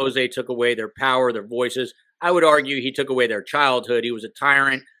years, and Jose took away their power, their voices. I would argue he took away their childhood. He was a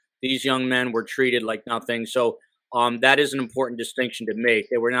tyrant. These young men were treated like nothing. So that is an important distinction to make.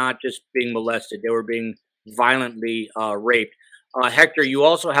 They were not just being molested. They were being violently raped. Hector, you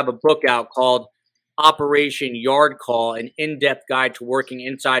also have a book out called Operation Yard Call, an in-depth guide to working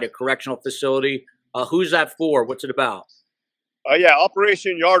inside a correctional facility. Who's that for? What's it about? Yeah,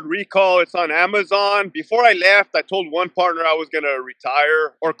 Operation Yard Recall. It's on Amazon. Before I left, I told one partner I was going to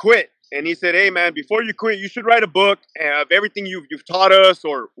retire or quit. And he said, hey, man, before you quit, you should write a book of everything you've taught us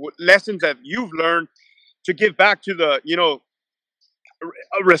or lessons that you've learned to give back to the,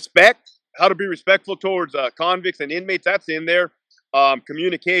 respect, how to be respectful towards convicts and inmates. That's in there.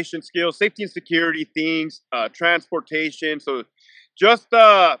 Communication skills, safety and security things, transportation. So just...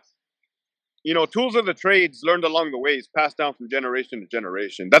 tools of the trades learned along the way is passed down from generation to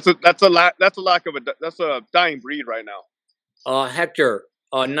generation. That's a dying breed right now. Hector,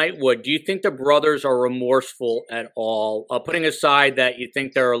 Nightwood, do you think the brothers are remorseful at all? Putting aside that you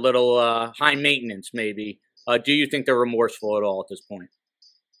think they're a little high maintenance, maybe. Do you think they're remorseful at all at this point?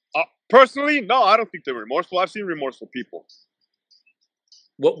 Personally, no, I don't think they're remorseful. I've seen remorseful people.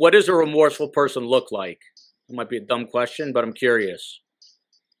 What does a remorseful person look like? It might be a dumb question, but I'm curious.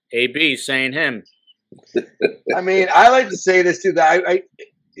 AB saying him. I mean, I like to say this too. That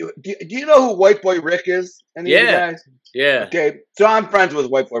do you know who White Boy Rick is? Any of you guys? Yeah. Okay, so I'm friends with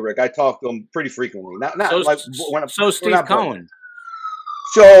White Boy Rick. I talk to him pretty frequently. So Steve Cohen.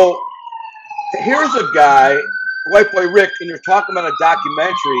 So here's a guy, White Boy Rick, and you're talking about a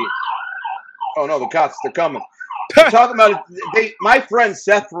documentary. Oh no, the cops, they're coming. You're talking about my friend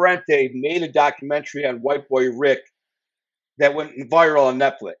Seth Ferrante made a documentary on White Boy Rick that went viral on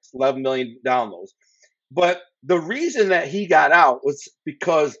Netflix, 11 million downloads. But the reason that he got out was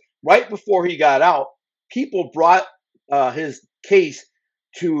because right before he got out, people brought his case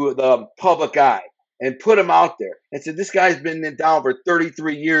to the public eye and put him out there and said, this guy's been down for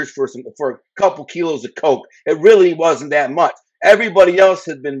 33 years for a couple kilos of coke. It really wasn't that much. Everybody else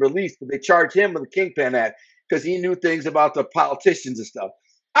had been released, but they charged him with the Kingpin Act because he knew things about the politicians and stuff.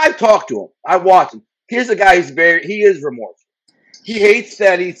 I talked to him. I watched him. Here's a guy he is remorseful. He hates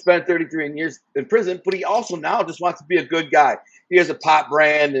that he spent 33 years in prison, but he also now just wants to be a good guy. He has a pot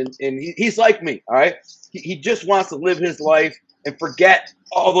brand, and he's like me, all right? He just wants to live his life and forget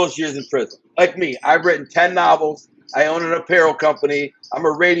all those years in prison. Like me, I've written 10 novels. I own an apparel company. I'm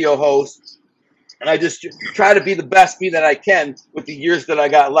a radio host. And I just try to be the best me that I can with the years that I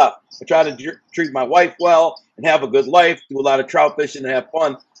got left. I try to treat my wife well and have a good life, do a lot of trout fishing and have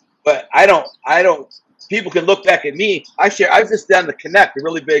fun. But I don't. People can look back at me. I've just done the Connect, a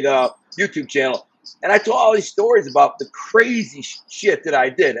really big YouTube channel. And I told all these stories about the crazy shit that I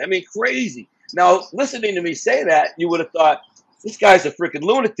did. I mean, crazy. Now, listening to me say that, you would have thought, this guy's a freaking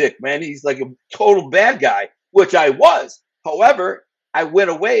lunatic, man. He's like a total bad guy, which I was. However, I went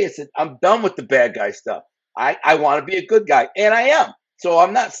away and said, I'm done with the bad guy stuff. I want to be a good guy, and I am. So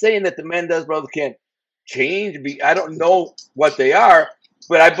I'm not saying that the Menendez brothers can't change. I don't know what they are,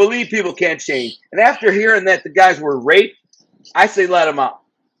 but I believe people can't change. And after hearing that the guys were raped, I say let them out.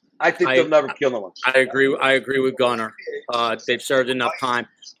 I think they'll never kill them. I agree with Gunner. They've served enough time.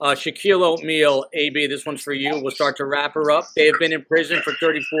 Shaquille O'Neal, AB, this one's for you. We'll start to wrap her up. They have been in prison for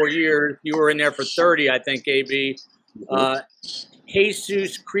 34 years. You were in there for 30, I think, AB.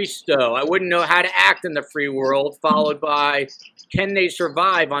 Jesus Cristo, I wouldn't know how to act in the free world, followed by can they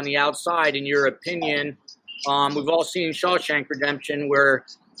survive on the outside, in your opinion? We've all seen Shawshank Redemption where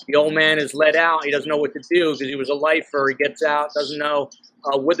the old man is let out. He doesn't know what to do because he was a lifer. He gets out, doesn't know.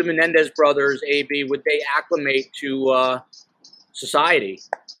 Would the Menendez brothers, AB, would they acclimate to society?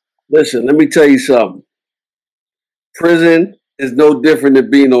 Listen, let me tell you something. Prison is no different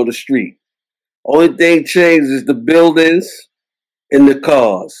than being on the street. Only thing changed is the buildings and the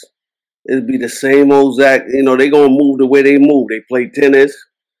cars. It'll be the same old Zach. They're going to move the way they move. They play tennis.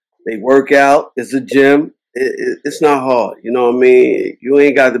 They work out. It's a gym. It's not hard. You know what I mean? You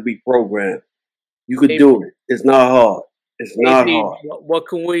ain't got to be programmed. You could do it. It's not hard. It's not hard. What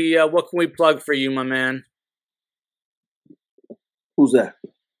can we plug for you, my man? Who's that?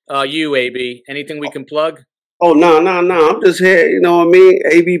 you, AB. Anything we can plug? Oh, no. I'm just here. You know what I mean?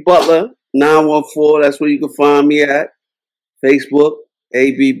 AB Butler, 914. That's where you can find me at. Facebook,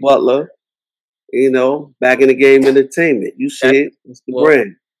 AB Butler. You know, Back in the Game Entertainment. You see it. It's the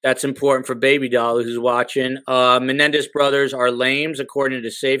brand. That's important for Baby Doll who's watching. Menendez brothers are lames, according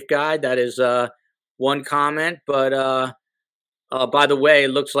to Safe Guide. That is one comment. But by the way,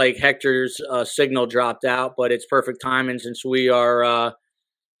 it looks like Hector's signal dropped out, but it's perfect timing since we are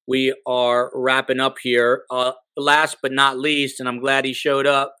wrapping up here. Last but not least, and I'm glad he showed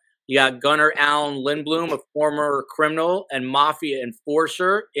up, you got Gunner Allen Lindblom, a former criminal and mafia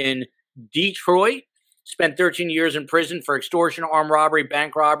enforcer in Detroit. Spent 13 years in prison for extortion, armed robbery,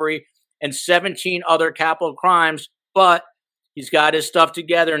 bank robbery, and 17 other capital crimes. But he's got his stuff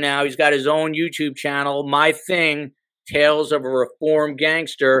together now. He's got his own YouTube channel, My Thing, Tales of a Reformed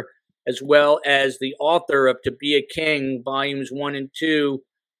Gangster, as well as the author of To Be a King, Volumes 1 and 2.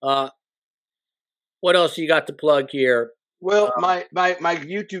 What else you got to plug here? Well, my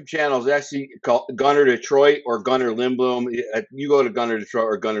YouTube channel is actually called Gunner Detroit or Gunner Lindblom. You go to Gunner Detroit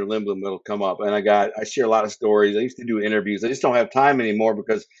or Gunner Lindblom, it'll come up. And I share a lot of stories. I used to do interviews. I just don't have time anymore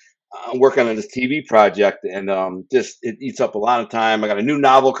because I'm working on this TV project, and it eats up a lot of time. I got a new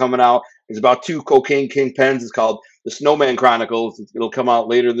novel coming out. It's about 2 cocaine kingpins. It's called The Snowman Chronicles. It'll come out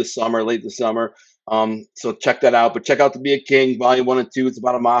late this summer. So check that out. But check out To Be a King, Volume 1 and 2. It's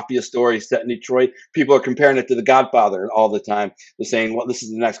about a mafia story set in Detroit. People are comparing it to The Godfather all the time. They're saying, well, this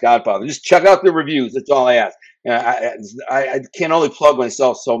is the next Godfather. Just check out the reviews. That's all I ask. I can't only plug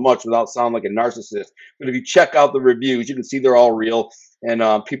myself so much without sounding like a narcissist. But if you check out the reviews, you can see they're all real.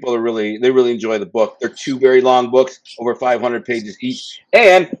 And people really enjoy the book. They're 2 very long books, over 500 pages each.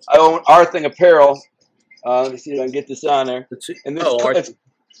 And I own Our Thing Apparel. Let me see if I can get this on there. And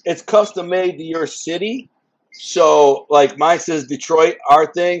it's custom made to your city. So, like mine says Detroit,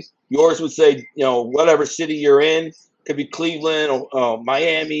 Our Thing. Yours would say, whatever city you're in. Could be Cleveland, or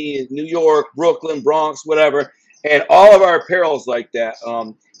Miami, New York, Brooklyn, Bronx, whatever. And all of our apparel is like that.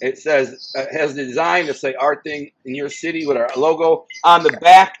 It has the design to say Our Thing in your city with our logo. On the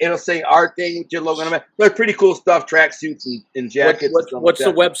back, it'll say Our Thing with your logo on the back. They're pretty cool stuff, tracksuits and jackets. What's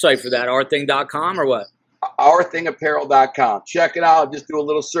the website for that? Ourthing.com or what? OurThingApparel.com. Check it out. Just do a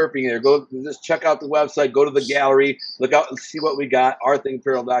little surfing there. Go just check out the website. Go to the gallery. Look out and see what we got.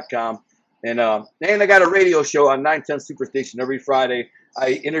 OurThingApparel.com. And I got a radio show on 910 Superstation every Friday.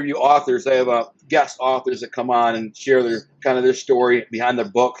 I interview authors. I have guest authors that come on and share their story behind their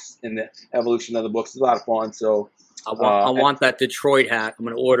books and the evolution of the books. It's a lot of fun. So I want that Detroit hat. I'm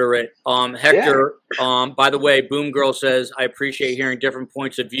going to order it. Hector, by the way, Boom Girl says, I appreciate hearing different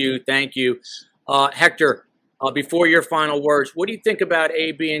points of view. Thank you. Hector, before your final words, what do you think about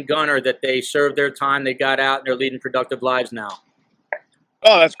AB and Gunner that they served their time, they got out, and they're leading productive lives now?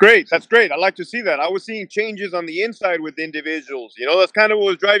 Oh, that's great. That's great. I like to see that. I was seeing changes on the inside with individuals. That's kind of what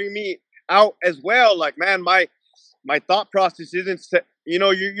was driving me out as well. Like, man, my thought process isn't,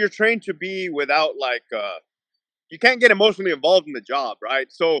 you're trained to be without you can't get emotionally involved in the job, right?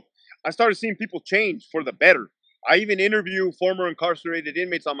 So I started seeing people change for the better. I even interview former incarcerated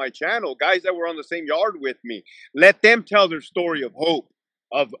inmates on my channel, guys that were on the same yard with me. Let them tell their story of hope,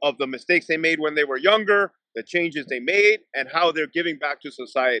 of the mistakes they made when they were younger, the changes they made, and how they're giving back to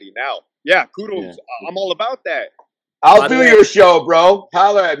society now. Yeah, kudos. Yeah. I'm all about that. I'll do your show, bro.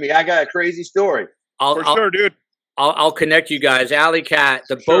 Holler at me. I got a crazy story. For sure, dude. I'll connect you guys. Alley Cat,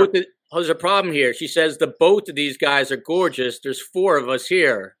 there's a problem here. She says both of these guys are gorgeous. There's 4 of us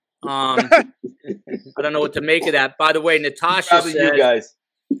here. I don't know what to make of that. By the way, Natasha says, you guys.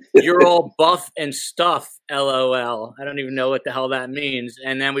 You're all buff and stuff, LOL. I don't even know what the hell that means.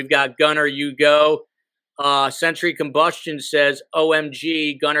 And then we've got Gunner, you go. Century Combustion says,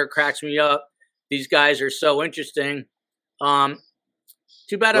 OMG, Gunner cracks me up. These guys are so interesting.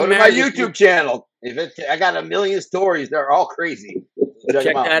 Too bad I'm married. Go to my YouTube channel. I got a million stories. They're all crazy.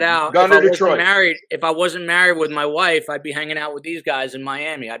 Check that out. Gunner Detroit. If I wasn't married with my wife, I'd be hanging out with these guys in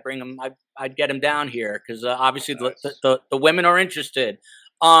Miami. I'd bring them. I'd get them down here because obviously the women are interested.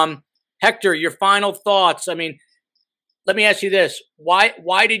 Hector, your final thoughts. I mean, let me ask you this: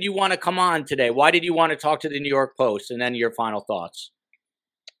 Why did you want to come on today? Why did you want to talk to the New York Post? And then your final thoughts.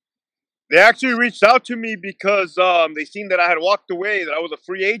 They actually reached out to me because they seen that I had walked away, that I was a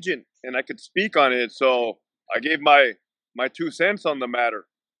free agent, and I could speak on it. So I gave my 2 cents on the matter.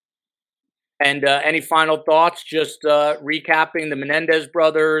 And any final thoughts? Just recapping the Menendez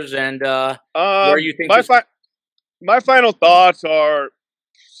brothers and where you think my final thoughts are,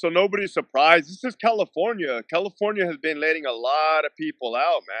 so nobody's surprised, this is California. California has been letting a lot of people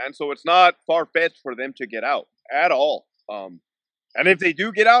out, man. So it's not far-fetched for them to get out at all. And if they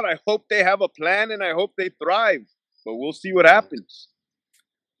do get out, I hope they have a plan and I hope they thrive. But we'll see what happens.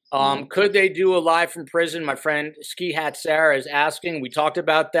 Could they do a live from prison? My friend Ski Hat Sarah is asking. We talked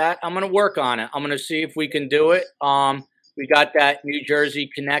about that. I'm going to work on it. I'm going to see if we can do it. We got that New Jersey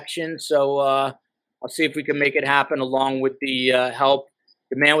connection, so I'll see if we can make it happen along with the help.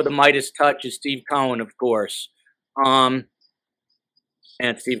 The man with the Midas touch is Steve Cohen, of course. And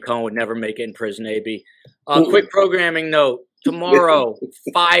Steve Cohen would never make it in prison, AB. Quick programming note. Tomorrow,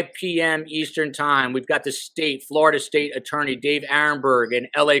 5 p.m. Eastern Time, we've got the Florida State Attorney Dave Arenberg and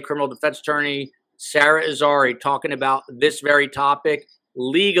LA Criminal Defense Attorney Sarah Azari talking about this very topic.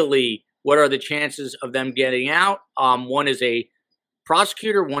 Legally, what are the chances of them getting out? One is a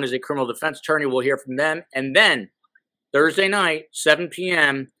prosecutor, one is a criminal defense attorney. We'll hear from them. And then Thursday night, 7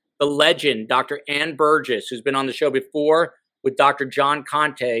 p.m., the legend, Dr. Ann Burgess, who's been on the show before, with Dr. John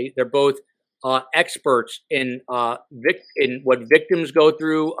Conte. They're both experts in what victims go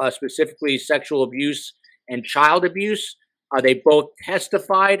through, specifically sexual abuse and child abuse. They both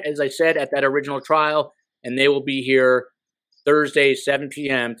testified, as I said, at that original trial, and they will be here Thursday, 7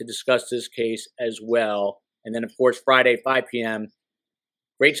 p.m. to discuss this case as well. And then, of course, Friday, 5 p.m.,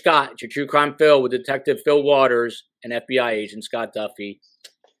 Great Scott, it's your True Crime Phil with Detective Phil Waters and FBI agent Scott Duffy.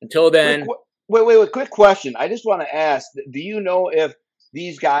 Until then... Wait, quick question. I just want to ask, do you know if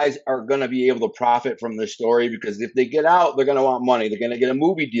these guys are going to be able to profit from this story? Because if they get out, they're going to want money. They're going to get a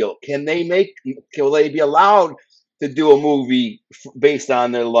movie deal. Will they be allowed to do a movie based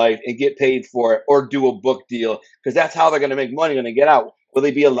on their life and get paid for it, or do a book deal? Because that's how they're going to make money when they get out. Will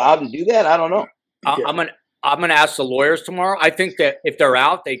they be allowed to do that? I don't know. I'm gonna ask the lawyers tomorrow. I think that if they're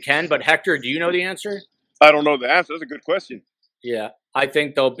out, they can. But Hector, do you know the answer? I don't know the answer. That's a good question. Yeah, I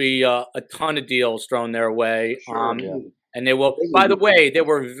think there'll be a ton of deals thrown their way. Sure, yeah. And they will. By the way,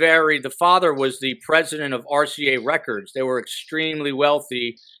 the father was the president of RCA Records. They were extremely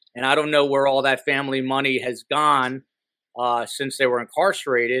wealthy, and I don't know where all that family money has gone since they were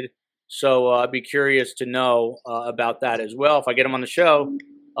incarcerated. So I'd be curious to know about that as well. If I get them on the show,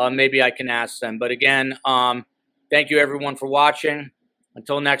 maybe I can ask them. But again, thank you everyone for watching.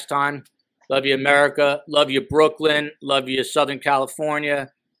 Until next time, love you, America. Love you, Brooklyn. Love you, Southern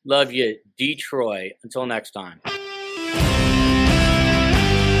California. Love you, Detroit. Until next time.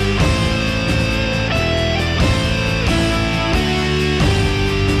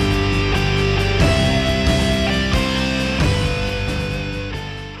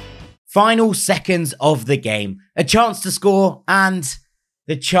 Final seconds of the game. A chance to score, and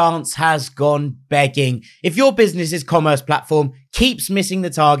the chance has gone begging. If your business's commerce platform keeps missing the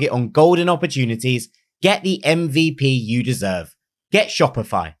target on golden opportunities, get the MVP you deserve. Get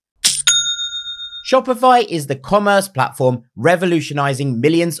Shopify. Shopify is the commerce platform revolutionizing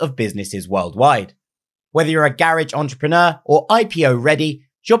millions of businesses worldwide. Whether you're a garage entrepreneur or IPO ready,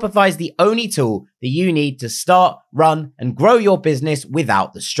 Shopify is the only tool that you need to start, run, and grow your business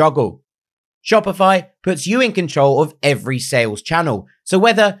without the struggle. Shopify puts you in control of every sales channel. So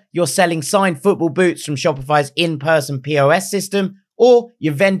whether you're selling signed football boots from Shopify's in-person POS system, or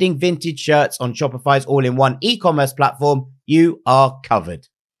you're vending vintage shirts on Shopify's all-in-one e-commerce platform, you are covered.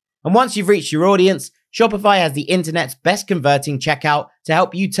 And once you've reached your audience, Shopify has the internet's best converting checkout to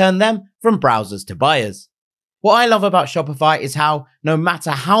help you turn them from browsers to buyers. What I love about Shopify is how, no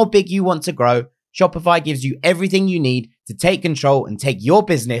matter how big you want to grow, Shopify gives you everything you need to take control and take your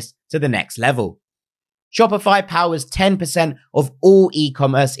business to the next level. Shopify powers 10% of all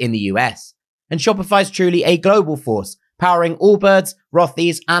e-commerce in the US. And Shopify is truly a global force, powering Allbirds,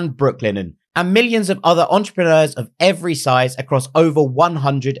 Rothy's, and Brooklinen, and millions of other entrepreneurs of every size across over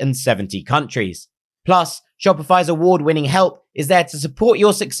 170 countries. Plus, Shopify's award-winning help is there to support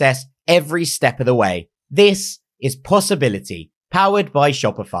your success every step of the way. This is Possibility, powered by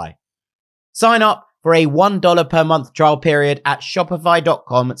Shopify. Sign up for a $1 per month trial period at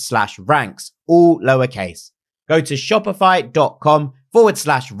shopify.com/ranks, all lowercase. Go to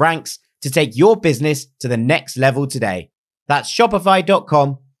shopify.com/ranks to take your business to the next level today. That's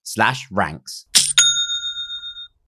shopify.com/ranks.